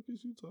clothes. What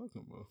is you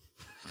talking about?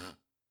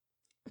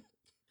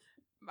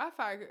 My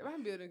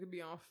building could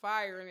be on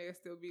fire and they'll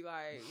still be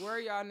like, where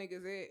y'all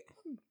niggas at?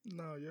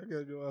 No, y'all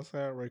gotta go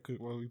outside right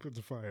quick while we put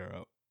the fire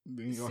out.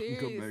 Then y'all can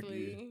come back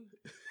in.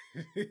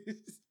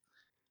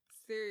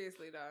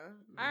 Seriously though.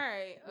 All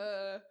right.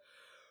 Oh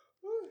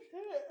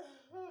shit.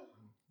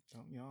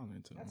 Don't yawn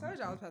into I told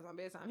y'all I was past my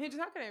bedtime. Hinges,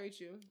 how can I reach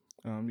you?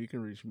 You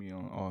can reach me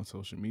on all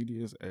social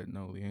medias at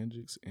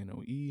Noellyhendrix,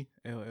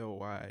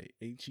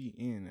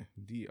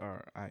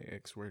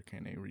 NOELLYHENDRIX. Where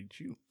can they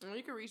reach you?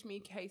 You can reach me,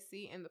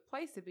 KC, and the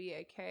place to be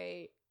at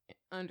K_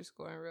 in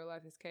real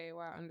life is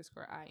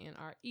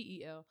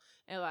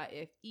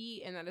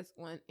KY_INREELLIFE, and that is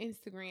on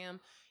Instagram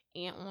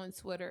and on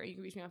Twitter. You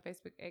can reach me on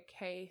Facebook at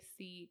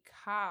KC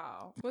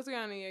Kyle. What's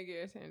going on in your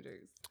gears,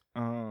 Hendrix?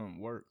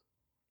 Work.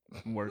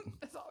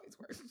 It's always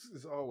work.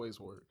 It's always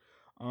work.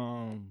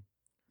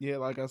 Yeah,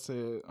 like I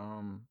said,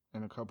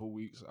 in a couple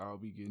weeks I'll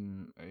be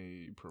getting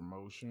a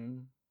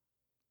promotion,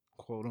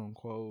 quote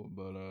unquote,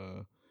 but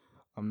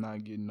I'm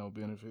not getting no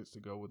benefits to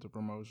go with the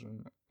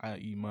promotion,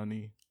 i.e.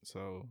 money.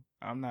 So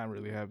I'm not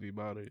really happy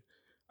about it.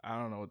 I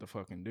don't know what to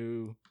fucking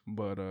do,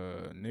 but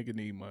nigga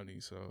need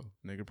money, so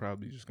nigga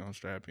probably just gonna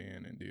strap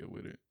in and deal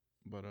with it.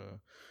 But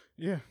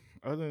yeah,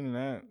 other than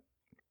that,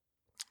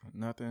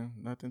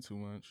 nothing too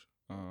much.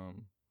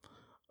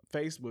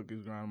 Facebook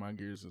is grinding my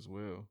gears as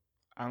well.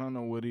 I don't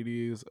know what it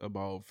is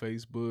about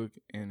Facebook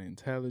and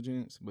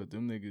intelligence, but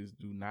them niggas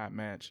do not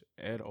match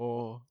at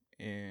all.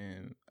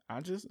 And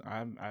I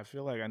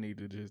feel like I need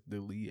to just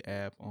delete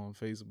app on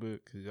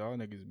Facebook because y'all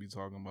niggas be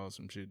talking about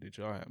some shit that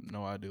y'all have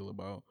no idea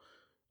about.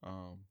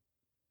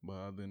 But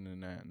other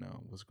than that,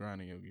 no. What's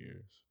grinding your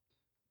gears?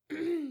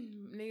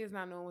 Niggas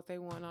not knowing what they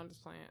want on this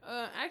plan.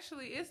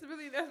 Actually, it's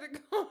really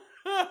nothing going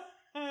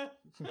on.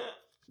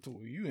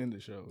 Well, you in the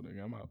show,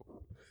 nigga. I'm out.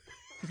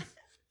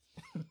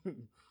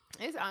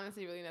 It's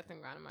honestly really nothing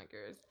grinding my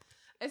gears.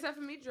 Except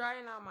for me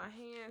drying out my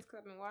hands because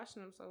I've been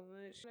washing them so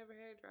much. Never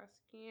had dry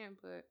skin,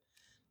 but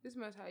this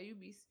must how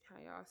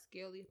y'all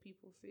scaly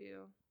people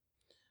feel.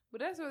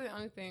 But that's really the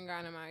only thing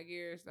grinding my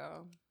gears,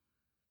 though.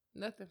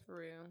 Nothing for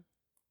real.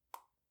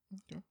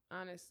 Okay.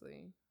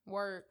 Honestly.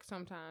 Work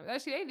sometimes.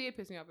 Actually, they did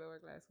piss me off at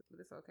work last week, but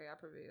it's okay. I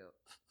prevailed.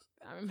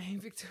 I remain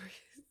victorious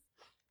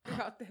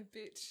about that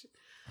bitch.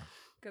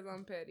 Because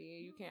I'm petty,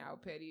 and you can't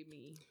out-petty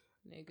me,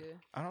 nigga.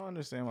 I don't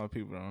understand why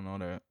people don't know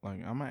that.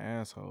 Like, I'm an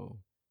asshole.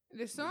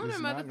 The sooner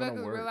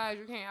motherfuckers realize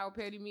you can't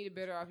out-petty me, the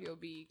better off you'll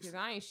be. Because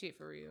I ain't shit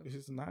for real.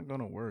 It's not going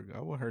to work.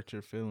 I will hurt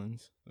your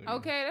feelings.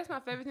 Okay, that's my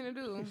favorite thing to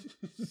do.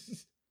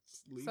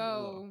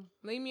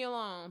 Leave me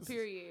alone,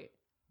 period.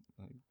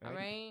 Like, all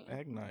right?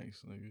 Act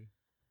nice, nigga.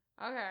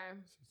 Okay.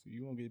 So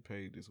you won't get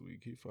paid this week.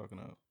 Keep fucking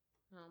up.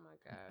 Oh, my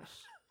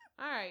gosh.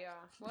 All right,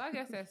 y'all. Well, I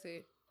guess that's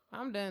it.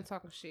 I'm done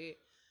talking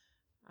shit.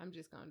 I'm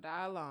just gonna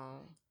die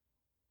alone.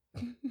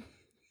 Just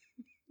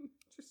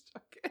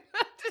joking.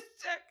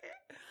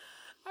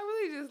 I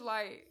really just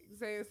like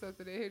saying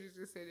something that Hendrix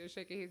just said and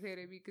shaking his head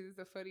at me because it's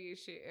the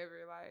funniest shit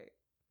ever. Like,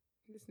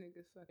 this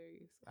nigga's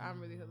hilarious. I'm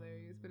really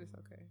hilarious, but it's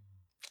okay.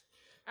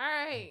 All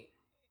right.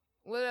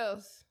 What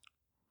else?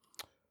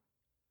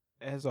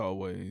 As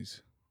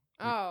always.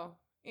 Oh,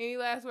 any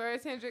last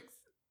words, Hendrix?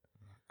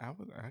 I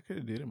could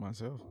have did it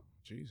myself.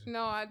 Jesus.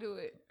 No, I do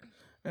it.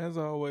 As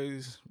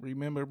always,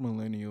 remember,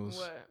 millennials,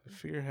 what?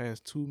 Fear has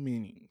two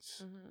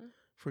meanings. Mm-hmm.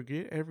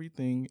 Forget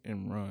everything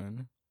and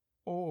run,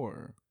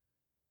 or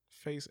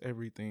face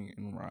everything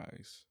and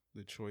rise.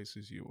 The choice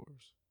is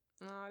yours.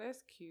 Oh,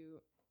 that's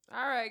cute.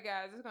 All right,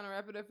 guys, that's going to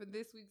wrap it up for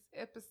this week's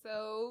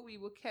episode. We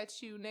will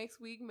catch you next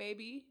week,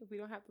 maybe, if we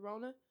don't have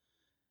Corona.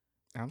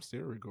 I'm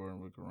still recording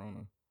with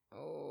Corona.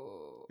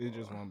 Oh. It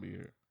just won't be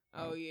here.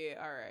 Oh,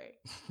 yeah, all right.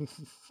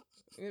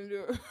 We're going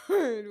to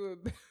do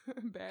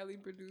a badly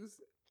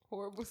produced,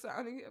 horrible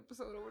sounding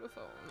episode over the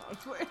phone. No,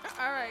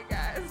 all right,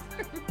 guys.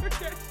 We'll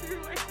catch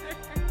you later.